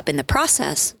pick up in the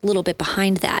process a little bit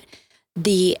behind that.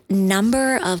 The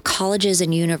number of colleges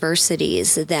and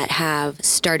universities that have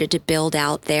started to build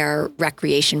out their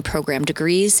recreation program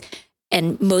degrees,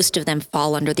 and most of them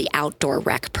fall under the outdoor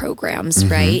rec programs,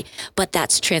 right? But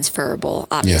that's transferable,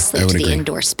 obviously, to the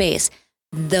indoor space.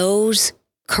 Those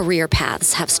career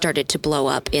paths have started to blow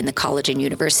up in the college and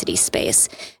university space.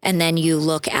 And then you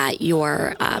look at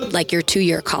your, like your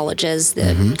 2-year colleges,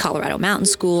 the Colorado Mountain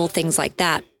School, things like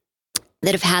that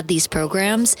have had these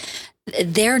programs.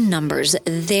 Their numbers,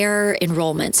 their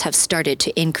enrollments have started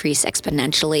to increase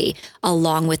exponentially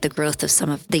along with the growth of some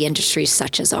of the industries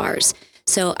such as ours.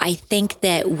 So I think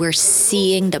that we're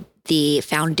seeing the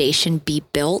foundation be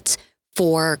built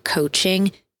for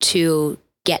coaching to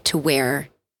get to where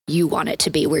you want it to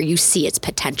be, where you see its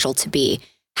potential to be,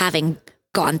 having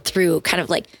gone through kind of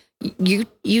like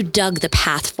you dug the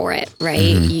path for it,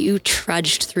 right? You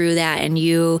trudged through that and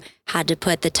you had to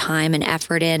put the time and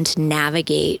effort in to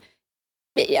navigate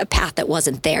a path that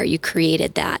wasn't there. You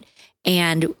created that,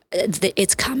 and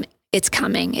it's coming. It's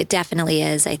coming. It definitely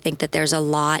is. I think that there's a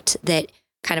lot that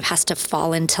kind of has to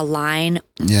fall into line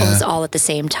almost all at the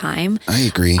same time. I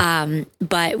agree.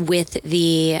 But with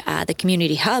the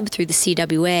community hub through the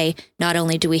CWA, not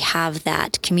only do we have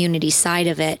that community side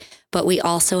of it, but we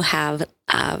also have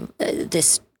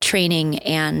this training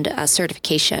and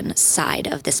certification side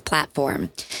of this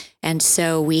platform. And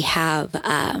so we have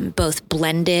both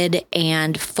blended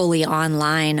and fully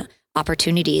online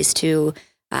opportunities to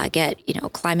get,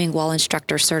 climbing wall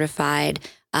instructor certified.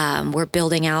 We're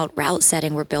building out route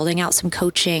setting. We're building out some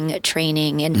coaching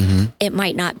training. And it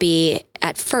might not be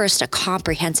at first a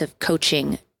comprehensive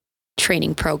coaching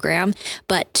training program,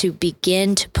 but to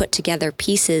begin to put together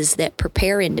pieces that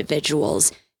prepare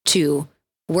individuals to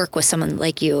work with someone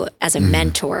like you as a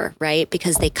mentor, right?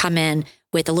 Because they come in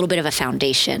with a little bit of a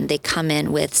foundation. They come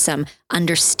in with some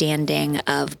understanding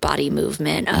of body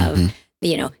movement, of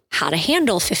how to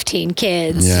handle 15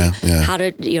 kids, how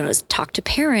to, talk to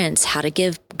parents, how to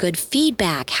give good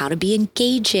feedback, how to be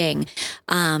engaging,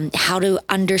 how to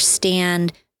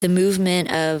understand the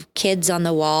movement of kids on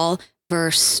the wall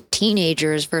versus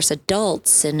teenagers versus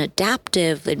adults, and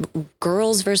adaptive, and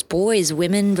girls versus boys,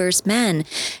 women versus men,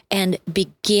 and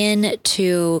begin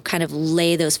to kind of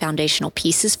lay those foundational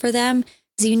pieces for them.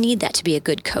 You need that to be a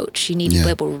good coach. You need to be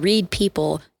able to read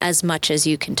people as much as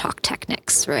you can talk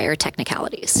techniques, right, or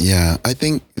technicalities. Yeah, I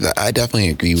think I definitely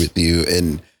agree with you.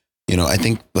 And, I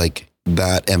think like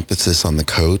that emphasis on the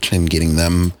coach and getting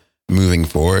them moving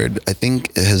forward, I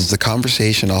think has the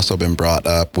conversation also been brought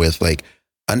up with like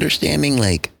understanding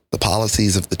like the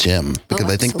policies of the gym?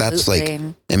 Because I think that's like,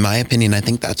 in my opinion, I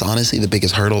think that's honestly the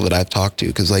biggest hurdle that I've talked to.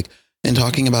 Because like in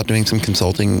talking about doing some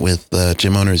consulting with the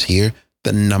gym owners here,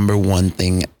 the number one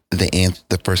thing,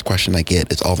 the first question I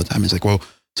get is all the time is like, well,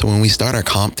 so when we start our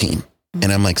comp team,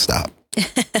 and I'm like, stop,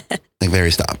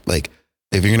 stop. Like,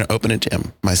 if you're going to open a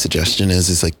gym, my suggestion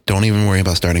is like, don't even worry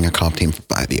about starting a comp team for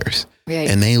 5 years. Right.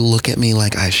 And they look at me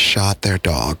like I shot their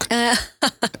dog.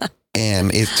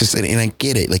 And it's just, and I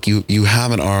get it. Like you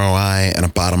have an ROI and a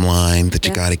bottom line that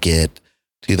you got to get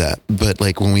to that. But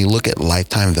like when we look at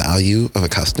lifetime value of a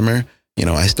customer,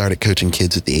 I started coaching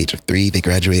kids at the age of 3. They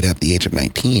graduated at the age of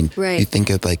 19. Right. You think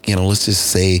of like, let's just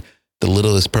say the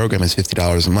littlest program is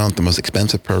 $50 a month. The most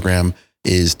expensive program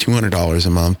is $200 a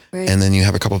month. Right. And then you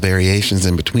have a couple variations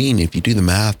in between. If you do the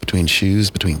math between shoes,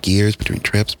 between gears, between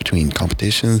trips, between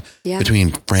competitions,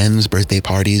 between friends, birthday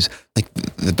parties, like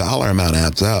the dollar amount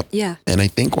adds up. Yeah. And I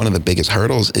think one of the biggest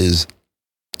hurdles is,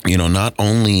 not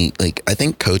only like, I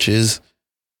think coaches,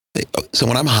 so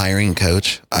when I'm hiring a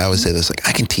coach, I always say this, like,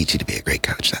 I can teach you to be a great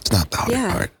coach. That's not the hard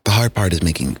part. The hard part is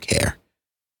making you care.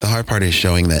 The hard part is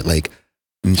showing that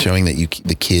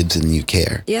the kids and you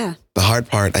care. Yeah. The hard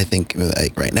part, I think,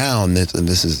 like right now, and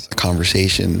this is a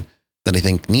conversation that I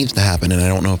think needs to happen, and I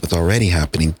don't know if it's already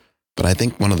happening, but I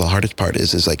think one of the hardest part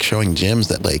is like showing gyms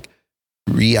that like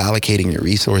reallocating your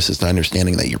resources to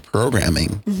understanding that you're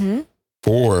programming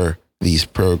for these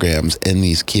programs and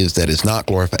these kids that is not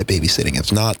glorified babysitting.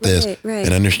 It's not this. Right.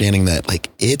 And understanding that like,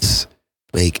 it's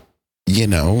like,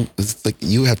 it's like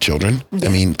you have children. I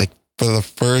mean, like for the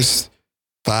first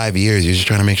 5 years, you're just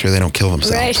trying to make sure they don't kill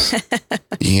themselves. Right.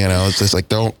 It's just like,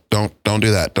 don't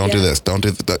do that. Don't do this. Don't do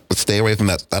that. Stay away from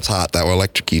that. That's hot. That will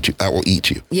electrocute you. That will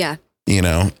eat you. Yeah.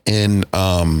 And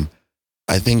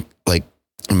I think like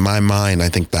in my mind, I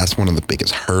think that's one of the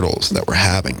biggest hurdles that we're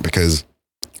having, because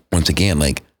once again,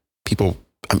 like, people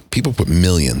put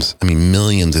millions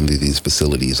into these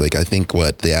facilities. Like, I think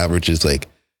what the average is, like, I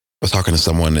was talking to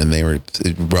someone and they were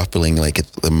ruffling like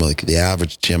the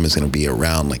average gym is going to be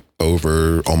around like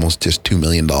over almost just $2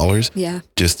 million. Yeah.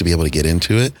 Just to be able to get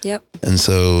into it. Yep. And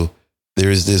so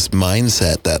there's this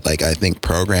mindset that like, I think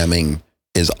programming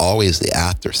is always the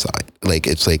after side. Like,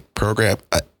 it's like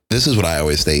this is what I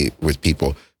always say with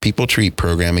people. People treat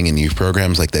programming and youth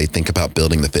programs like they think about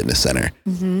building the fitness center.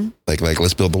 Like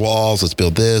let's build the walls, let's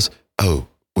build this. Oh,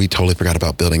 we totally forgot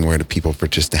about building where to people for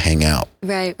just to hang out.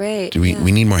 Right. We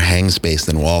need more hang space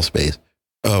than wall space.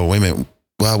 Oh, wait a minute.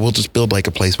 Well, we'll just build like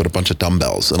a place with a bunch of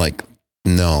dumbbells. And like,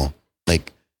 no,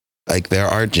 like there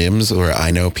are gyms where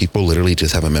I know people literally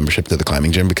just have a membership to the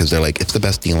climbing gym because they're like, it's the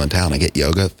best deal in town. I get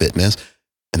yoga, fitness,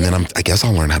 and then I guess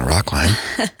I'll learn how to rock climb,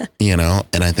 and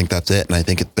I think that's it. And I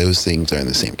think those things are in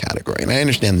the same category. And I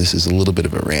understand this is a little bit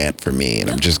of a rant for me, and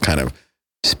I'm just kind of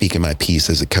speaking my piece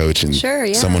as a coach and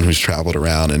someone who's traveled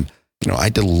around. And, I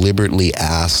deliberately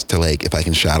ask to like, if I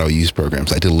can shadow youth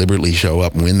programs, I deliberately show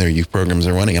up when their youth programs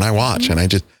are running, and I watch and I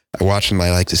watch and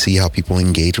I like to see how people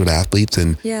engage with athletes.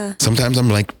 And sometimes I'm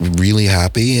like really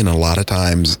happy. And a lot of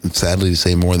times, sadly to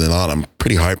say more than not, I'm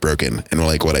pretty heartbroken in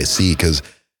like what I see. Cause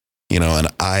and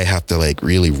I have to like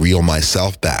really reel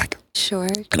myself back. Sure.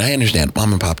 And I understand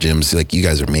mom and pop gyms, like you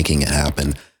guys are making it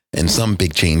happen. And some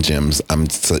big chain gyms, I'm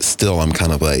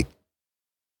kind of like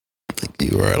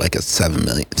you are like a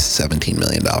 $17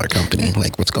 million company.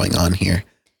 Like what's going on here?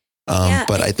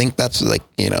 But I think that's like,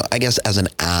 I guess as an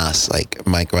ass, like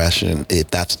my question,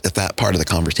 if that part of the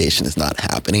conversation is not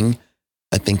happening,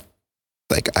 I think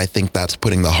that's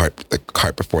putting the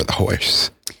cart before the horse.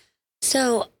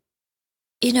 So,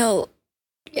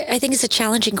 I think it's a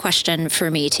challenging question for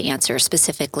me to answer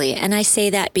specifically. And I say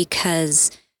that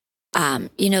because,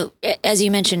 as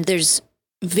you mentioned, there's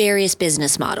various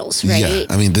business models, right? Yeah.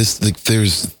 I mean, there's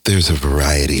a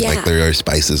variety, like there are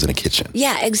spices in a kitchen.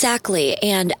 Yeah, exactly.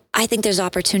 And I think there's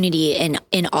opportunity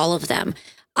in all of them.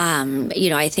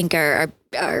 I think our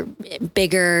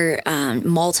bigger,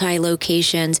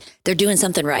 multi-locations, they're doing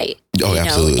something right. Oh,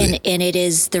 absolutely. And it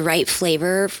is the right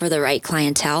flavor for the right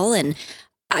clientele. And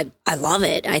I love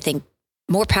it. I think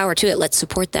more power to it. Let's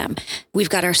support them. We've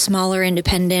got our smaller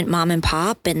independent mom and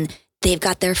pop, and they've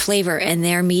got their flavor and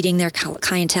they're meeting their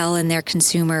clientele and their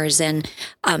consumers. And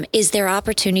is there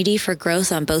opportunity for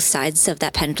growth on both sides of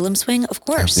that pendulum swing? Of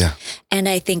course. Yeah. And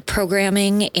I think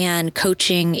programming and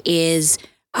coaching is,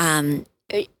 a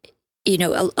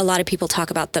lot of people talk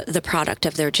about the product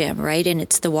of their gym, right? And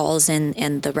it's the walls and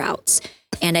the routes.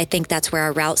 And I think that's where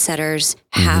our route setters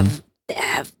have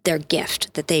their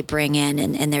gift that they bring in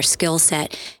and their skill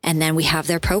set. And then we have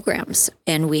their programs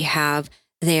and we have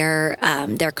their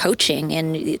coaching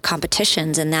and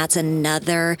competitions. And that's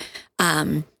another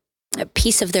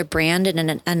piece of their brand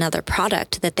and another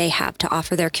product that they have to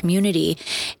offer their community.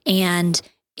 And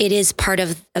it is part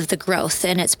of the growth,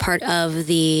 and it's part of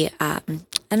the, I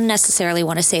don't necessarily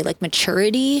want to say like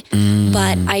maturity,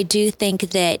 but I do think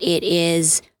that it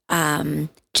is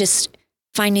just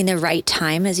finding the right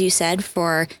time, as you said,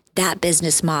 for that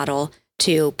business model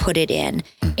to put it in.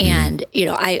 And,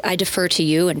 I defer to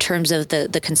you in terms of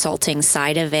the consulting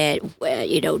side of it.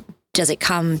 Does it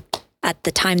come at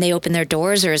the time they open their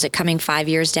doors, or is it coming 5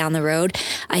 years down the road?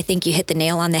 I think you hit the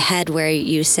nail on the head where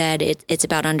you said it's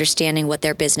about understanding what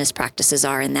their business practices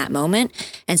are in that moment.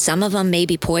 And some of them may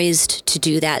be poised to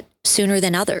do that sooner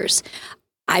than others.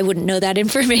 I wouldn't know that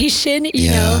information, you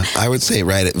know? I would say,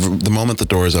 right, the moment the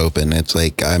doors open, it's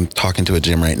like I'm talking to a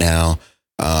gym right now.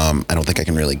 I don't think I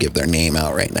can really give their name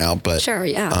out right now, but sure,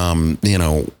 yeah.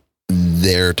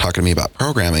 They're talking to me about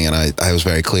programming, and I was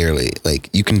very clearly like,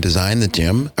 you can design the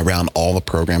gym around all the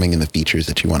programming and the features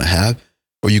that you want to have,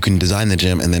 or you can design the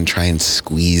gym and then try and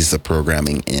squeeze the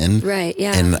programming in. Right,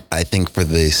 yeah. And I think for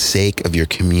the sake of your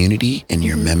community and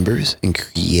your members and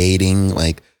creating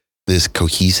like this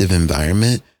cohesive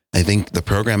environment, I think the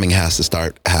programming has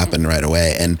to happen right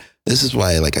away. And this is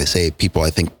why, like I say, people, I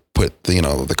think, put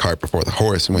the cart before the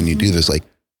horse. And when you do this, like,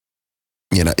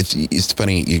 it's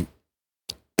funny.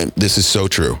 This is so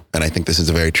true. And I think this is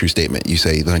a very true statement. You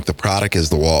say like the product is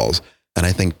the walls. And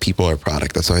I think people are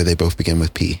product. That's why they both begin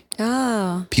with P.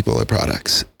 Oh. People are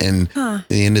products. And at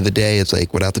the end of the day, it's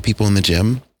like without the people in the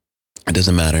gym, it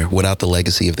doesn't matter. Without the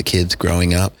legacy of the kids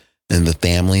growing up and the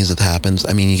families that happens.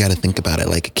 I mean, you got to think about it.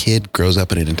 Like a kid grows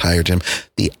up in an entire gym.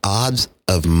 The odds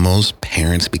of most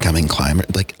parents becoming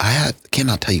climbers, like I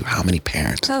cannot tell you how many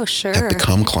parents have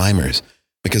become climbers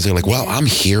because they're like, well, I'm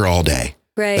here all day.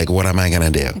 Right. Like, what am I going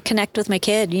to do? Connect with my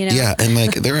kid, Yeah. And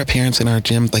like, there are parents in our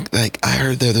gym, like I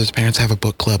heard those parents have a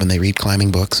book club and they read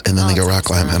climbing books and then they go rock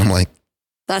climb. And I'm like,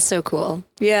 that's so cool.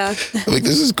 Yeah. Like,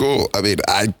 this is cool. I mean,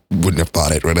 I wouldn't have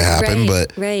thought it would have happened,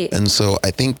 right. And so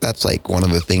I think that's like one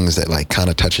of the things that like kind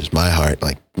of touches my heart,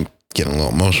 like getting a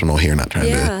little emotional here, not trying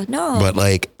to, no. But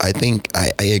like, I think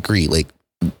I agree. Like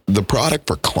the product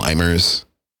for climbers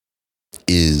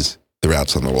is the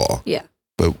routes on the wall. Yeah.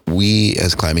 But we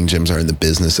as climbing gyms are in the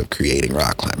business of creating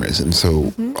rock climbers. And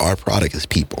so our product is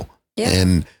people. Yeah.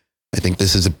 And I think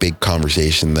this is a big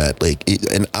conversation that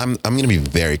and I'm going to be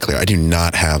very clear. I do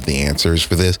not have the answers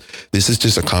for this. This is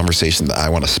just a conversation that I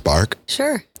want to spark.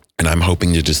 Sure. And I'm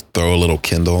hoping to just throw a little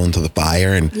kindle into the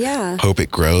fire and hope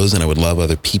it grows. And I would love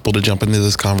other people to jump into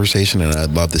this conversation. And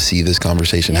I'd love to see this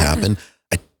conversation happen.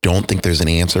 I don't think there's an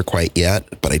answer quite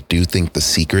yet, but I do think the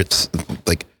secret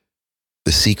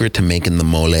to making the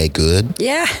mole good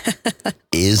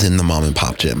is in the mom and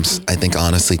pop gyms. I think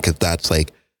honestly, because that's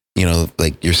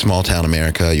your small town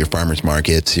America, your farmers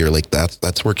markets, you're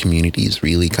that's where communities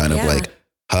really kind of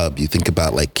hub. You think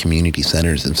about community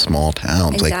centers in small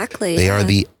towns. Exactly. They are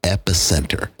the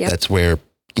epicenter. Yep. That's where,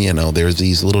 there's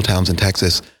these little towns in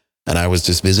Texas, and I was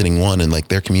just visiting one, and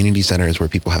their community center is where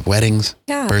people have weddings,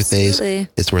 birthdays. Absolutely.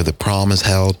 It's where the prom is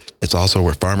held. It's also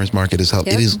where farmers market is held.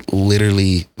 Yep. It is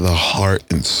literally the heart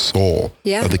and soul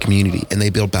of the community. And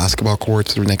they build basketball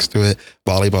courts next to it,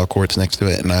 volleyball courts next to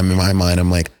it. And in my mind,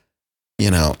 I'm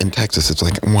in Texas, it's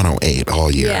 108 all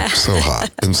year, so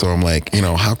hot. And so I'm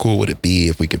how cool would it be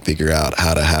if we could figure out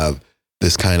how to have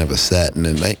this kind of a set?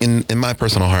 And in my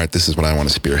personal heart, this is what I want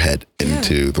to spearhead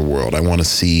into the world. I want to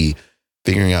see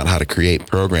figuring out how to create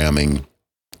programming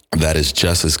that is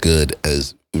just as good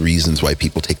as reasons why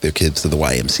people take their kids to the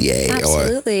YMCA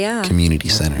or community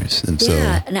centers. And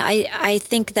and I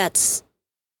think it's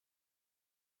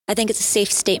a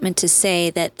safe statement to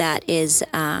say that is,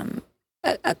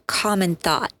 a common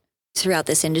thought throughout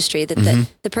this industry that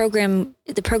the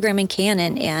programming can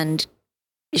and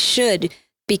should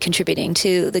be contributing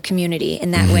to the community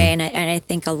in that way. And I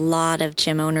think a lot of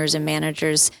gym owners and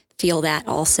managers feel that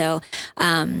also.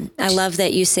 I love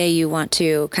that you say you want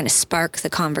to kind of spark the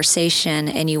conversation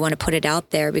and you want to put it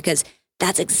out there, because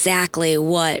that's exactly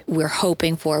what we're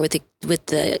hoping for with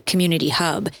the community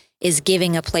hub, is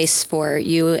giving a place for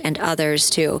you and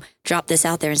others to drop this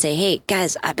out there and say, hey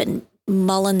guys, I've been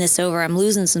mulling this over. I'm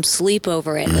losing some sleep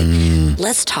over it.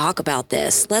 Let's talk about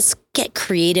this. Let's get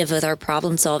creative with our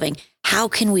problem solving. How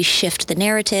can we shift the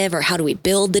narrative, or how do we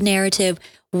build the narrative?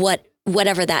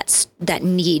 Whatever that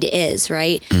need is,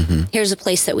 right? Here's a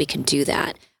place that we can do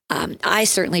that. I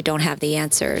certainly don't have the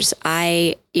answers.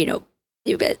 The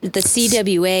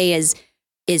CWA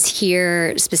is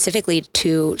here specifically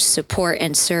to support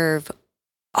and serve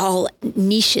all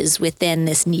niches within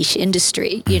this niche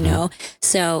industry,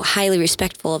 so highly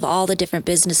respectful of all the different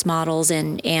business models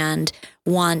and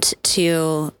want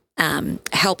to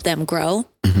help them grow,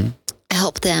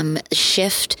 help them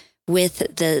shift with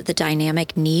the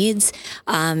dynamic needs,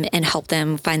 and help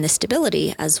them find the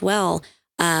stability as well.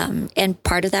 And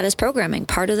part of that is programming.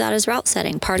 Part of that is route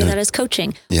setting. Part of that is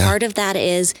coaching. Part of that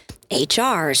is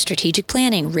HR, strategic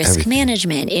planning, risk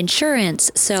management, insurance.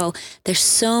 So there's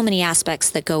so many aspects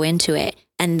that go into it.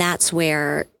 And that's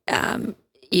where,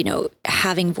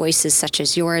 having voices such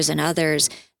as yours and others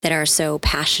that are so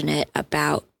passionate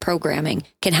about programming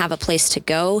can have a place to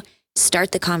go,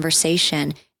 start the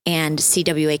conversation, and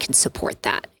CWA can support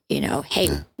that. Hey,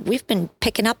 we've been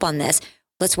picking up on this.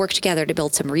 Let's work together to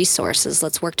build some resources.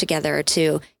 Let's work together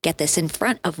to get this in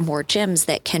front of more gyms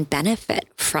that can benefit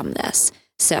from this.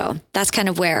 So that's kind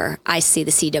of where I see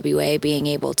the CWA being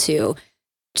able to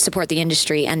support the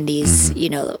industry and these,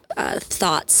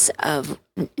 thoughts of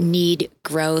need,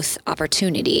 growth,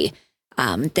 opportunity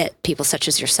that people such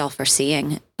as yourself are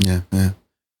seeing. Yeah.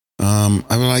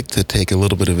 I would like to take a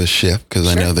little bit of a shift, because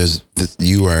I know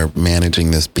you are managing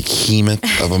this behemoth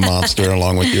of a monster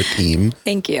along with your team.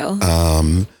 Thank you.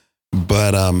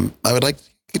 But I would like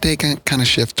to take a kind of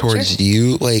shift towards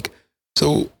you.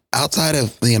 So outside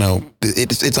of,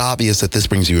 it's obvious that this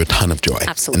brings you a ton of joy.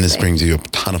 Absolutely. And this brings you a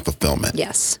ton of fulfillment.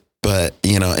 Yes. But,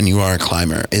 and you are a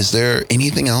climber. Is there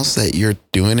anything else that you're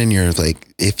doing in your,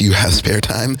 if you have spare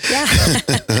time,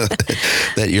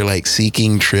 that you're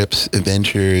seeking trips,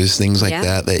 adventures, things like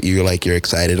that you're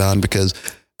excited on? Because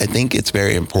I think it's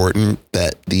very important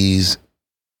that it's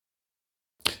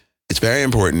very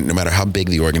important, no matter how big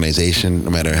the organization,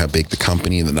 no matter how big the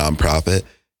company, the nonprofit,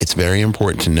 it's very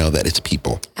important to know that it's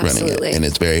people running it. And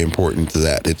it's very important to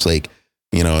that. It's it's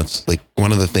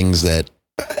one of the things that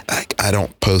I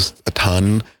don't post a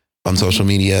ton on social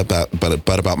media about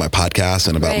about my podcast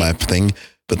and about my thing.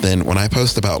 But then when I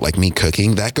post about me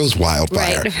cooking, that goes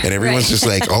wildfire. And everyone's just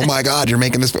oh my God, you're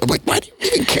making this. I'm like, why do you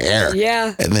even care?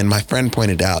 Yeah. And then my friend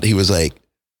pointed out, he was like,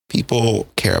 people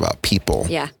care about people.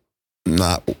 Yeah.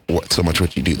 Not so much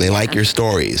what you do. They like your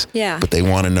stories. Yeah. But they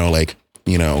want to know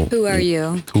who are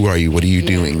you? Who are you? What are you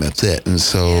doing? That's it. And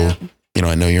so,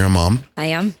 I know you're a mom. I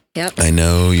am. Yep. I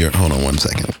know you're, hold on one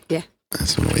second. Yeah. I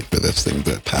just want to wait for this thing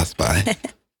to pass by.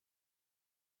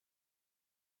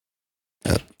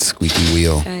 That squeaky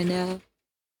wheel. I know.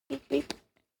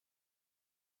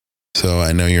 So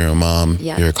I know you're a mom,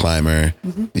 Yeah. you're a climber,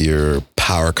 you're a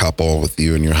power couple with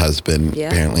you and your husband. Yeah.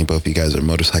 Apparently both of you guys are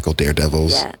motorcycle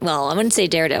daredevils. Yeah. Well, I wouldn't say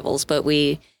daredevils, but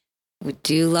we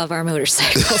do love our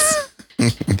motorcycles.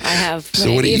 I have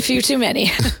maybe a few too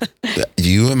many.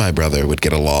 You and my brother would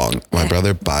get along. My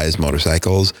brother buys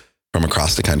motorcycles from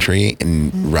across the country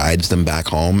and rides them back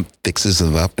home, fixes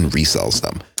them up and resells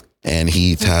them. And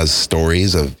he has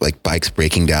stories of like bikes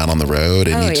breaking down on the road.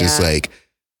 And he's just like,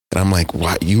 and I'm like,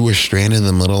 what? You were stranded in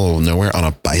the middle of nowhere on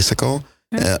a bicycle,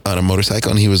 on a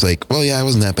motorcycle? And he was like, well, yeah, I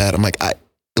wasn't that bad. I'm like, at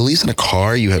least in a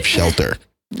car, you have shelter.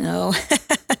 No.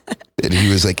 And he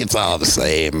was like, it's all the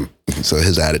same. So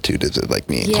his attitude is like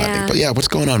me and climbing. But yeah, what's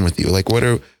going on with you? Like,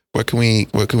 what can we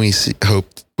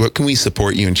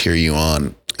support you and cheer you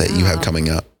on that you have coming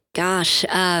up? Gosh.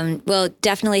 Well,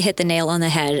 definitely hit the nail on the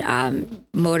head.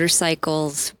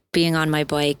 Motorcycles, being on my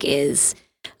bike is,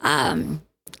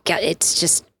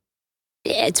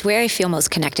 it's where I feel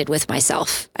most connected with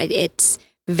myself. It's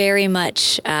very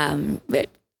much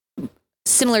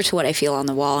similar to what I feel on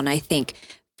the wall. And I think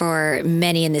for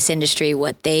many in this industry,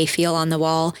 what they feel on the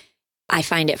wall, I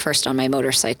find it first on my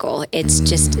motorcycle. It's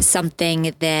just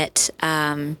something that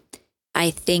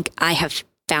I think I have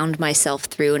found myself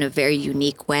through in a very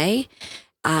unique way.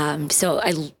 So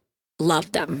I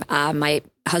love them. My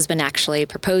husband actually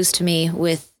proposed to me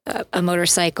with a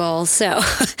motorcycle. So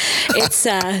it's,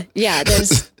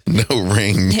 there's no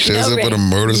ring. Shows up with a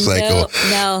motorcycle.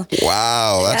 No.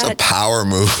 Wow. That's a power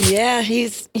move. Yeah. He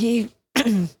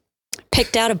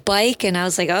picked out a bike and I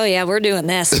was like, oh yeah, we're doing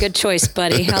this. Good choice,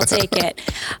 buddy. I'll take it.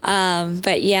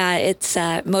 But yeah, it's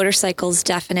motorcycles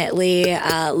definitely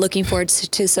looking forward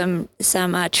to some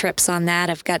trips on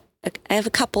that. I have a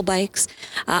couple bikes,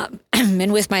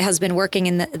 and with my husband working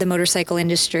in the motorcycle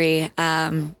industry,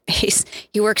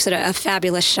 he works at a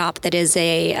fabulous shop that is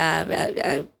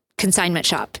a consignment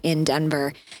shop in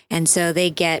Denver. And so they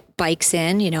get bikes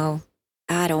in,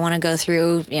 I don't want to go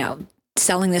through,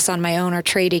 selling this on my own or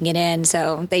trading it in.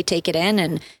 So they take it in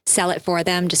and sell it for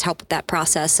them, just help with that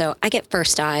process. So I get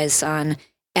first eyes on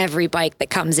every bike that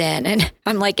comes in. And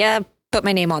I'm like, put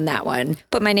my name on that one.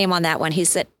 Put my name on that one. He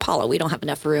said, Paula, we don't have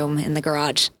enough room in the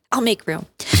garage. I'll make room.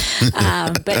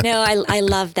 But no, I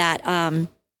love that.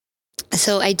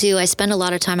 So I spend a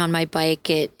lot of time on my bike.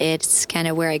 It's kind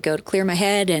of where I go to clear my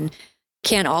head and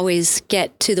can't always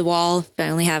get to the wall. I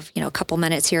only have, a couple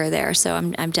minutes here or there. So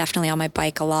I'm definitely on my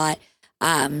bike a lot.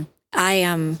 I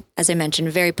am, as I mentioned,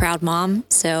 a very proud mom.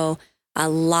 So a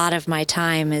lot of my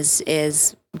time is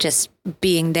just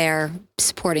being there,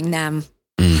 supporting them.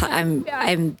 I'm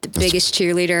the biggest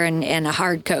cheerleader and a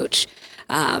hard coach.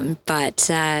 But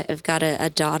I've got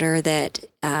a daughter that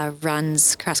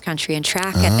runs cross country and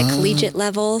track at the collegiate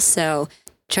level. So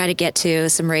try to get to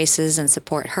some races and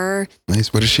support her.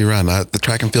 Nice. What does she run? The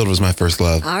track and field was my first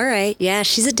love. All right. Yeah,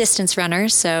 she's a distance runner.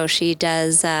 So she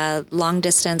does long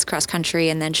distance cross country,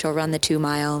 and then she'll run the 2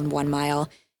 mile and 1 mile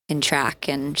in track.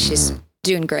 And she's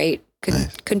doing great.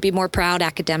 Couldn't be more proud.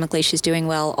 Academically, she's doing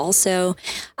well also.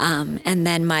 And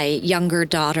then my younger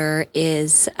daughter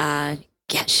is,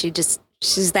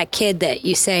 she's that kid that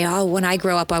you say, oh, when I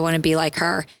grow up, I want to be like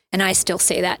her. And I still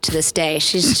say that to this day.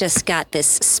 She's just got this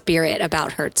spirit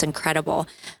about her. It's incredible.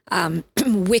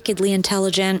 Wickedly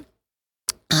intelligent.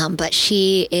 But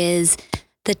she is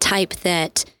the type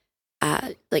that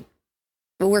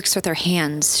works with her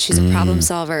hands. She's a problem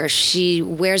solver. She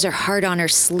wears her heart on her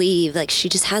sleeve. Like she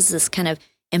just has this kind of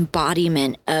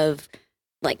embodiment of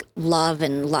like love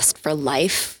and lust for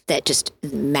life that just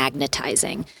is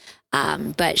magnetizing.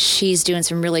 But she's doing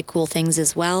some really cool things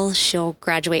as well. She'll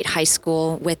graduate high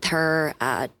school with her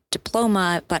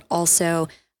diploma, but also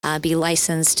be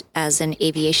licensed as an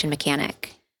aviation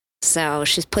mechanic. So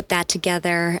she's put that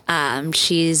together.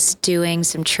 She's doing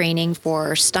some training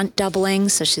for stunt doubling.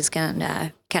 So she's going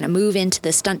to kind of move into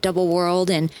the stunt double world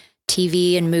and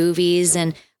TV and movies.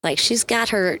 And like, she's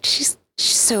just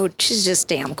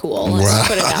damn cool. Let's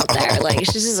put it out there. Like,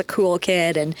 she's just a cool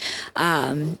kid. And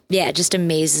it just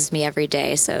amazes me every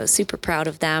day. So super proud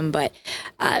of them. But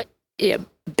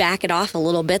back it off a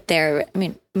little bit there. I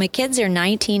mean, my kids are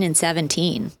 19 and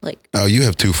 17. Oh, you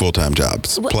have 2 full-time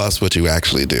jobs plus what you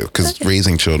actually do, because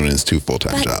raising children is 2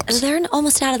 full-time jobs. They're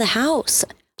almost out of the house.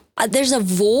 There's a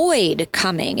void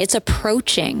coming. It's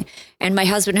approaching. And my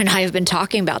husband and I have been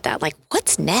talking about that. Like,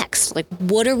 what's next? Like,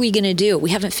 what are we going to do? We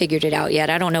haven't figured it out yet.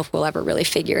 I don't know if we'll ever really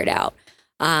figure it out.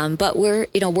 But we're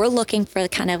looking for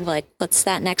kind of like, what's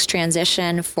that next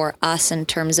transition for us in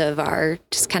terms of our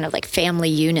just kind of like family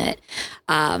unit.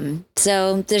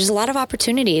 So there's a lot of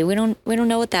opportunity. We don't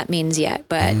know what that means yet,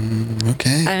 but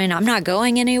okay. I mean, I'm not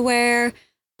going anywhere.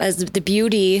 As the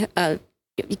beauty of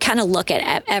you kind of look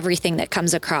at everything that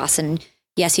comes across, and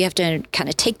yes, you have to kind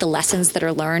of take the lessons that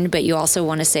are learned, but you also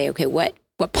want to say, okay, what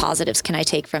positives can I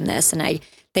take from this? And I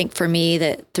think for me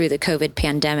that through the COVID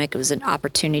pandemic, it was an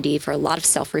opportunity for a lot of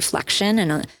self-reflection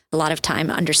and a lot of time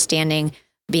understanding,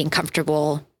 being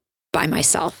comfortable by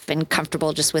myself and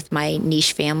comfortable just with my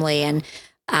niche family, and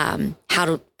how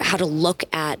to look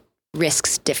at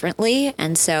risks differently.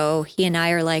 And so he and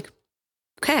I are like,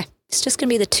 okay, it's just going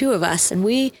to be the two of us, and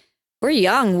we're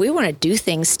young. We want to do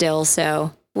things still.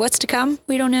 So what's to come?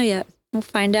 We don't know yet. We'll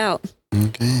find out.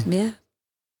 Okay. Yeah.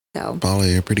 So, Paula,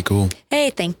 you're pretty cool. Hey,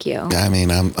 thank you. I mean,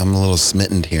 I'm a little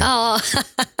smitten here. Oh,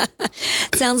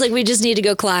 sounds like we just need to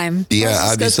go climb. Yeah,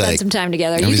 Let's go spend some time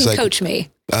together. You can coach me.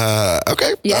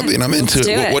 Okay. Yeah, I mean, I'm into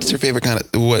it. What's your favorite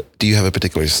what do you have a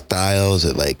particular style? Is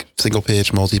it like single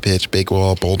pitch, multi-pitch, big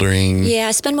wall, bouldering? Yeah,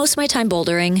 I spend most of my time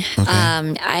bouldering.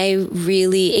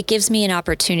 Okay. It gives me an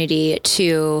opportunity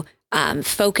to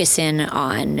focus in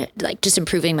on like just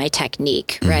improving my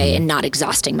technique, right? And not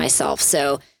exhausting myself.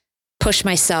 So push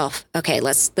myself. Okay,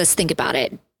 let's think about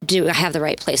it. Do I have the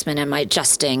right placement? Am I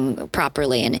adjusting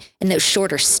properly? And in those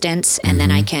shorter stints, and then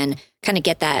I can kind of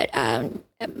get that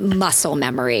muscle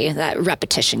memory, that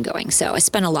repetition going. So I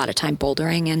spend a lot of time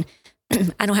bouldering, and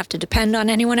I don't have to depend on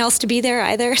anyone else to be there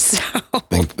either. So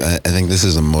I think this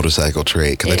is a motorcycle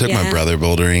trait, because I took my brother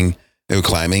bouldering,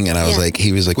 climbing, and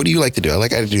he was like, what do you like to do? I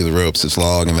like to do the ropes. It's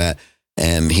long and that.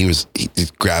 And he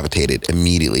gravitated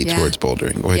immediately towards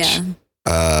bouldering, which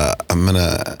I'm going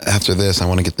to, after this, I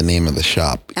want to get the name of the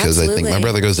shop, because I think my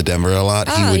brother goes to Denver a lot.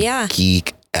 He would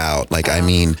geek out. Like, I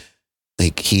mean,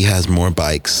 like he has more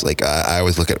bikes. Like I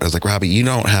always look at it, I was like, Robbie, you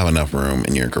don't have enough room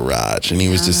in your garage. And he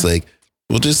was just like,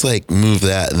 we'll just like move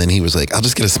that. And then he was like, I'll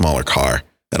just get a smaller car.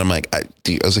 And I'm like, I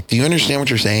was like, do you understand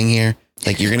what you're saying here?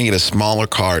 Like, you're going to get a smaller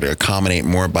car to accommodate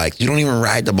more bikes. You don't even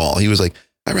ride them all. He was like,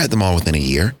 I ride them all within a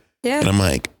year. Yeah. And I'm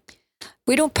like,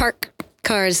 we don't park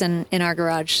cars in our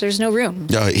garage. There's no room.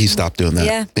 No, he stopped doing that.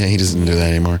 Yeah, he doesn't do that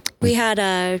anymore. We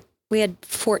had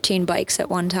 14 bikes at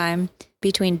one time,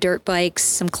 between dirt bikes,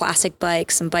 some classic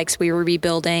bikes, some bikes we were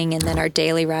rebuilding, and then our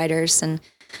daily riders. And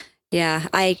yeah,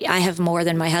 I have more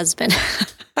than my husband.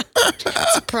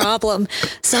 It's a problem.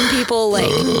 Some people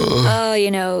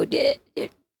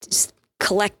just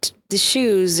collect the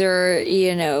shoes or,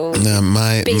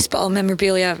 baseball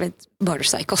memorabilia. It's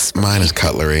motorcycles. Mine is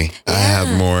cutlery. Yeah. I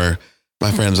have more. My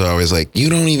friends are always like,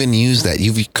 you don't even use that.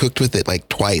 You've cooked with it like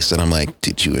twice. And I'm like,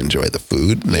 did you enjoy the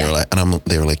food? And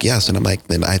they were like, yes. And I'm like,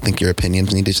 then I think your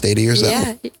opinions need to stay to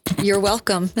yourself. Yeah, you're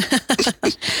welcome.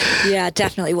 Yeah,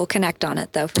 definitely. We'll connect on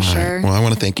it though, for sure. Right. Well, I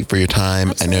want to thank you for your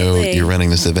time. Absolutely. I know you're running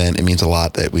this event. It means a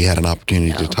lot that we had an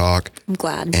opportunity to talk. I'm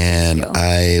glad. And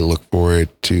I look forward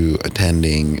to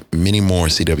attending many more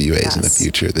CWAs in the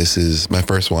future. This is my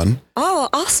first one. Oh,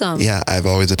 awesome. Yeah, I've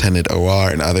always attended OR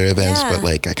and other events, but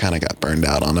like I kind of got burned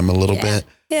out on them a little bit.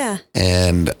 Yeah.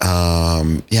 And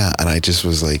and I just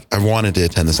was like, I wanted to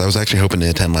attend this. I was actually hoping to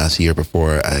attend last year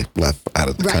before I left out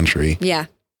of the country. Yeah.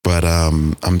 But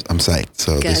I'm psyched.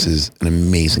 So this is an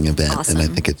amazing event. Awesome. And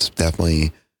I think it's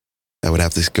definitely, I would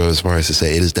have to go as far as to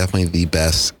say it is definitely the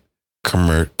best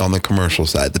on the commercial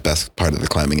side, the best part of the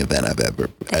climbing event I've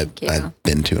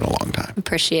been to in a long time.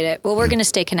 Appreciate it. Well, we're going to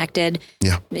stay connected.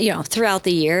 Yeah. Throughout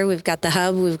the year, we've got the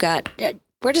hub.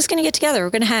 We're just going to get together. We're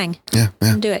going to hang. Yeah.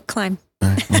 And do it. Climb. All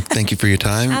right. Well, thank you for your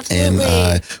time. Absolutely.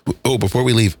 And before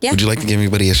we leave, would you like to give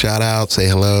anybody a shout out, say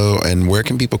hello, and where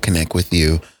can people connect with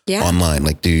you online?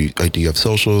 Like, do you have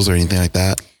socials or anything like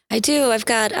that? I do. I've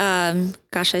got, I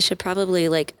should probably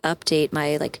update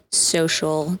my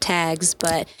social tags,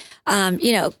 but,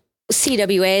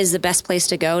 CWA is the best place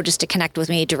to go just to connect with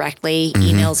me directly. Mm-hmm.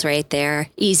 Email's right there.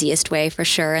 Easiest way for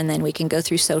sure. And then we can go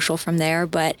through social from there.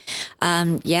 But,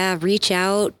 reach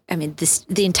out. I mean,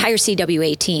 the entire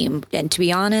CWA team. And to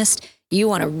be honest, you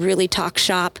want to really talk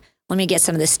shop. Let me get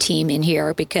some of this team in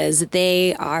here because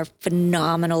they are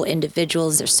phenomenal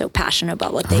individuals. They're so passionate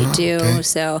about what they do. Okay.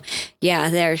 So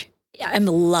I'm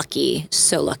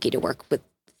so lucky to work with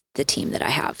the team that I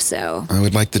have. So I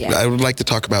would like to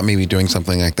talk about maybe doing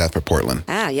something like that for Portland.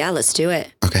 Yeah, let's do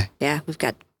it. Okay. Yeah, we've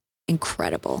got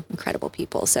incredible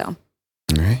people. So all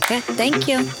right. Yeah, thank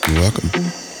you. You're welcome.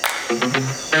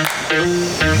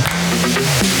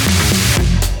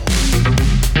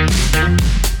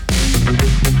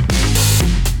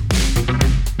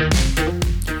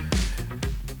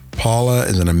 Paula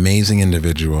is an amazing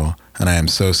individual, and I am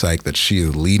so psyched that she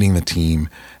is leading the team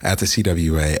at the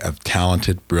CWA of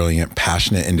talented, brilliant,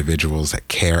 passionate individuals that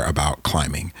care about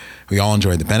climbing. We all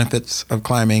enjoy the benefits of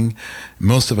climbing.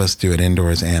 Most of us do it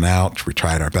indoors and out. We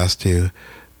tried our best to,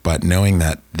 but knowing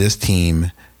that this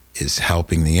team is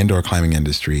helping the indoor climbing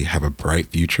industry have a bright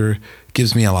future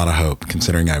gives me a lot of hope,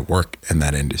 considering I work in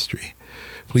that industry.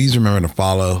 Please remember to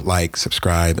follow, like,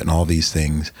 subscribe, and all these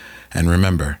things. And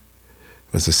remember,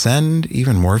 was Ascend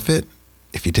even worth it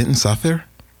if you didn't suffer?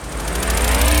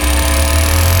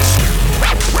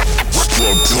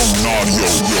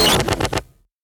 Audio.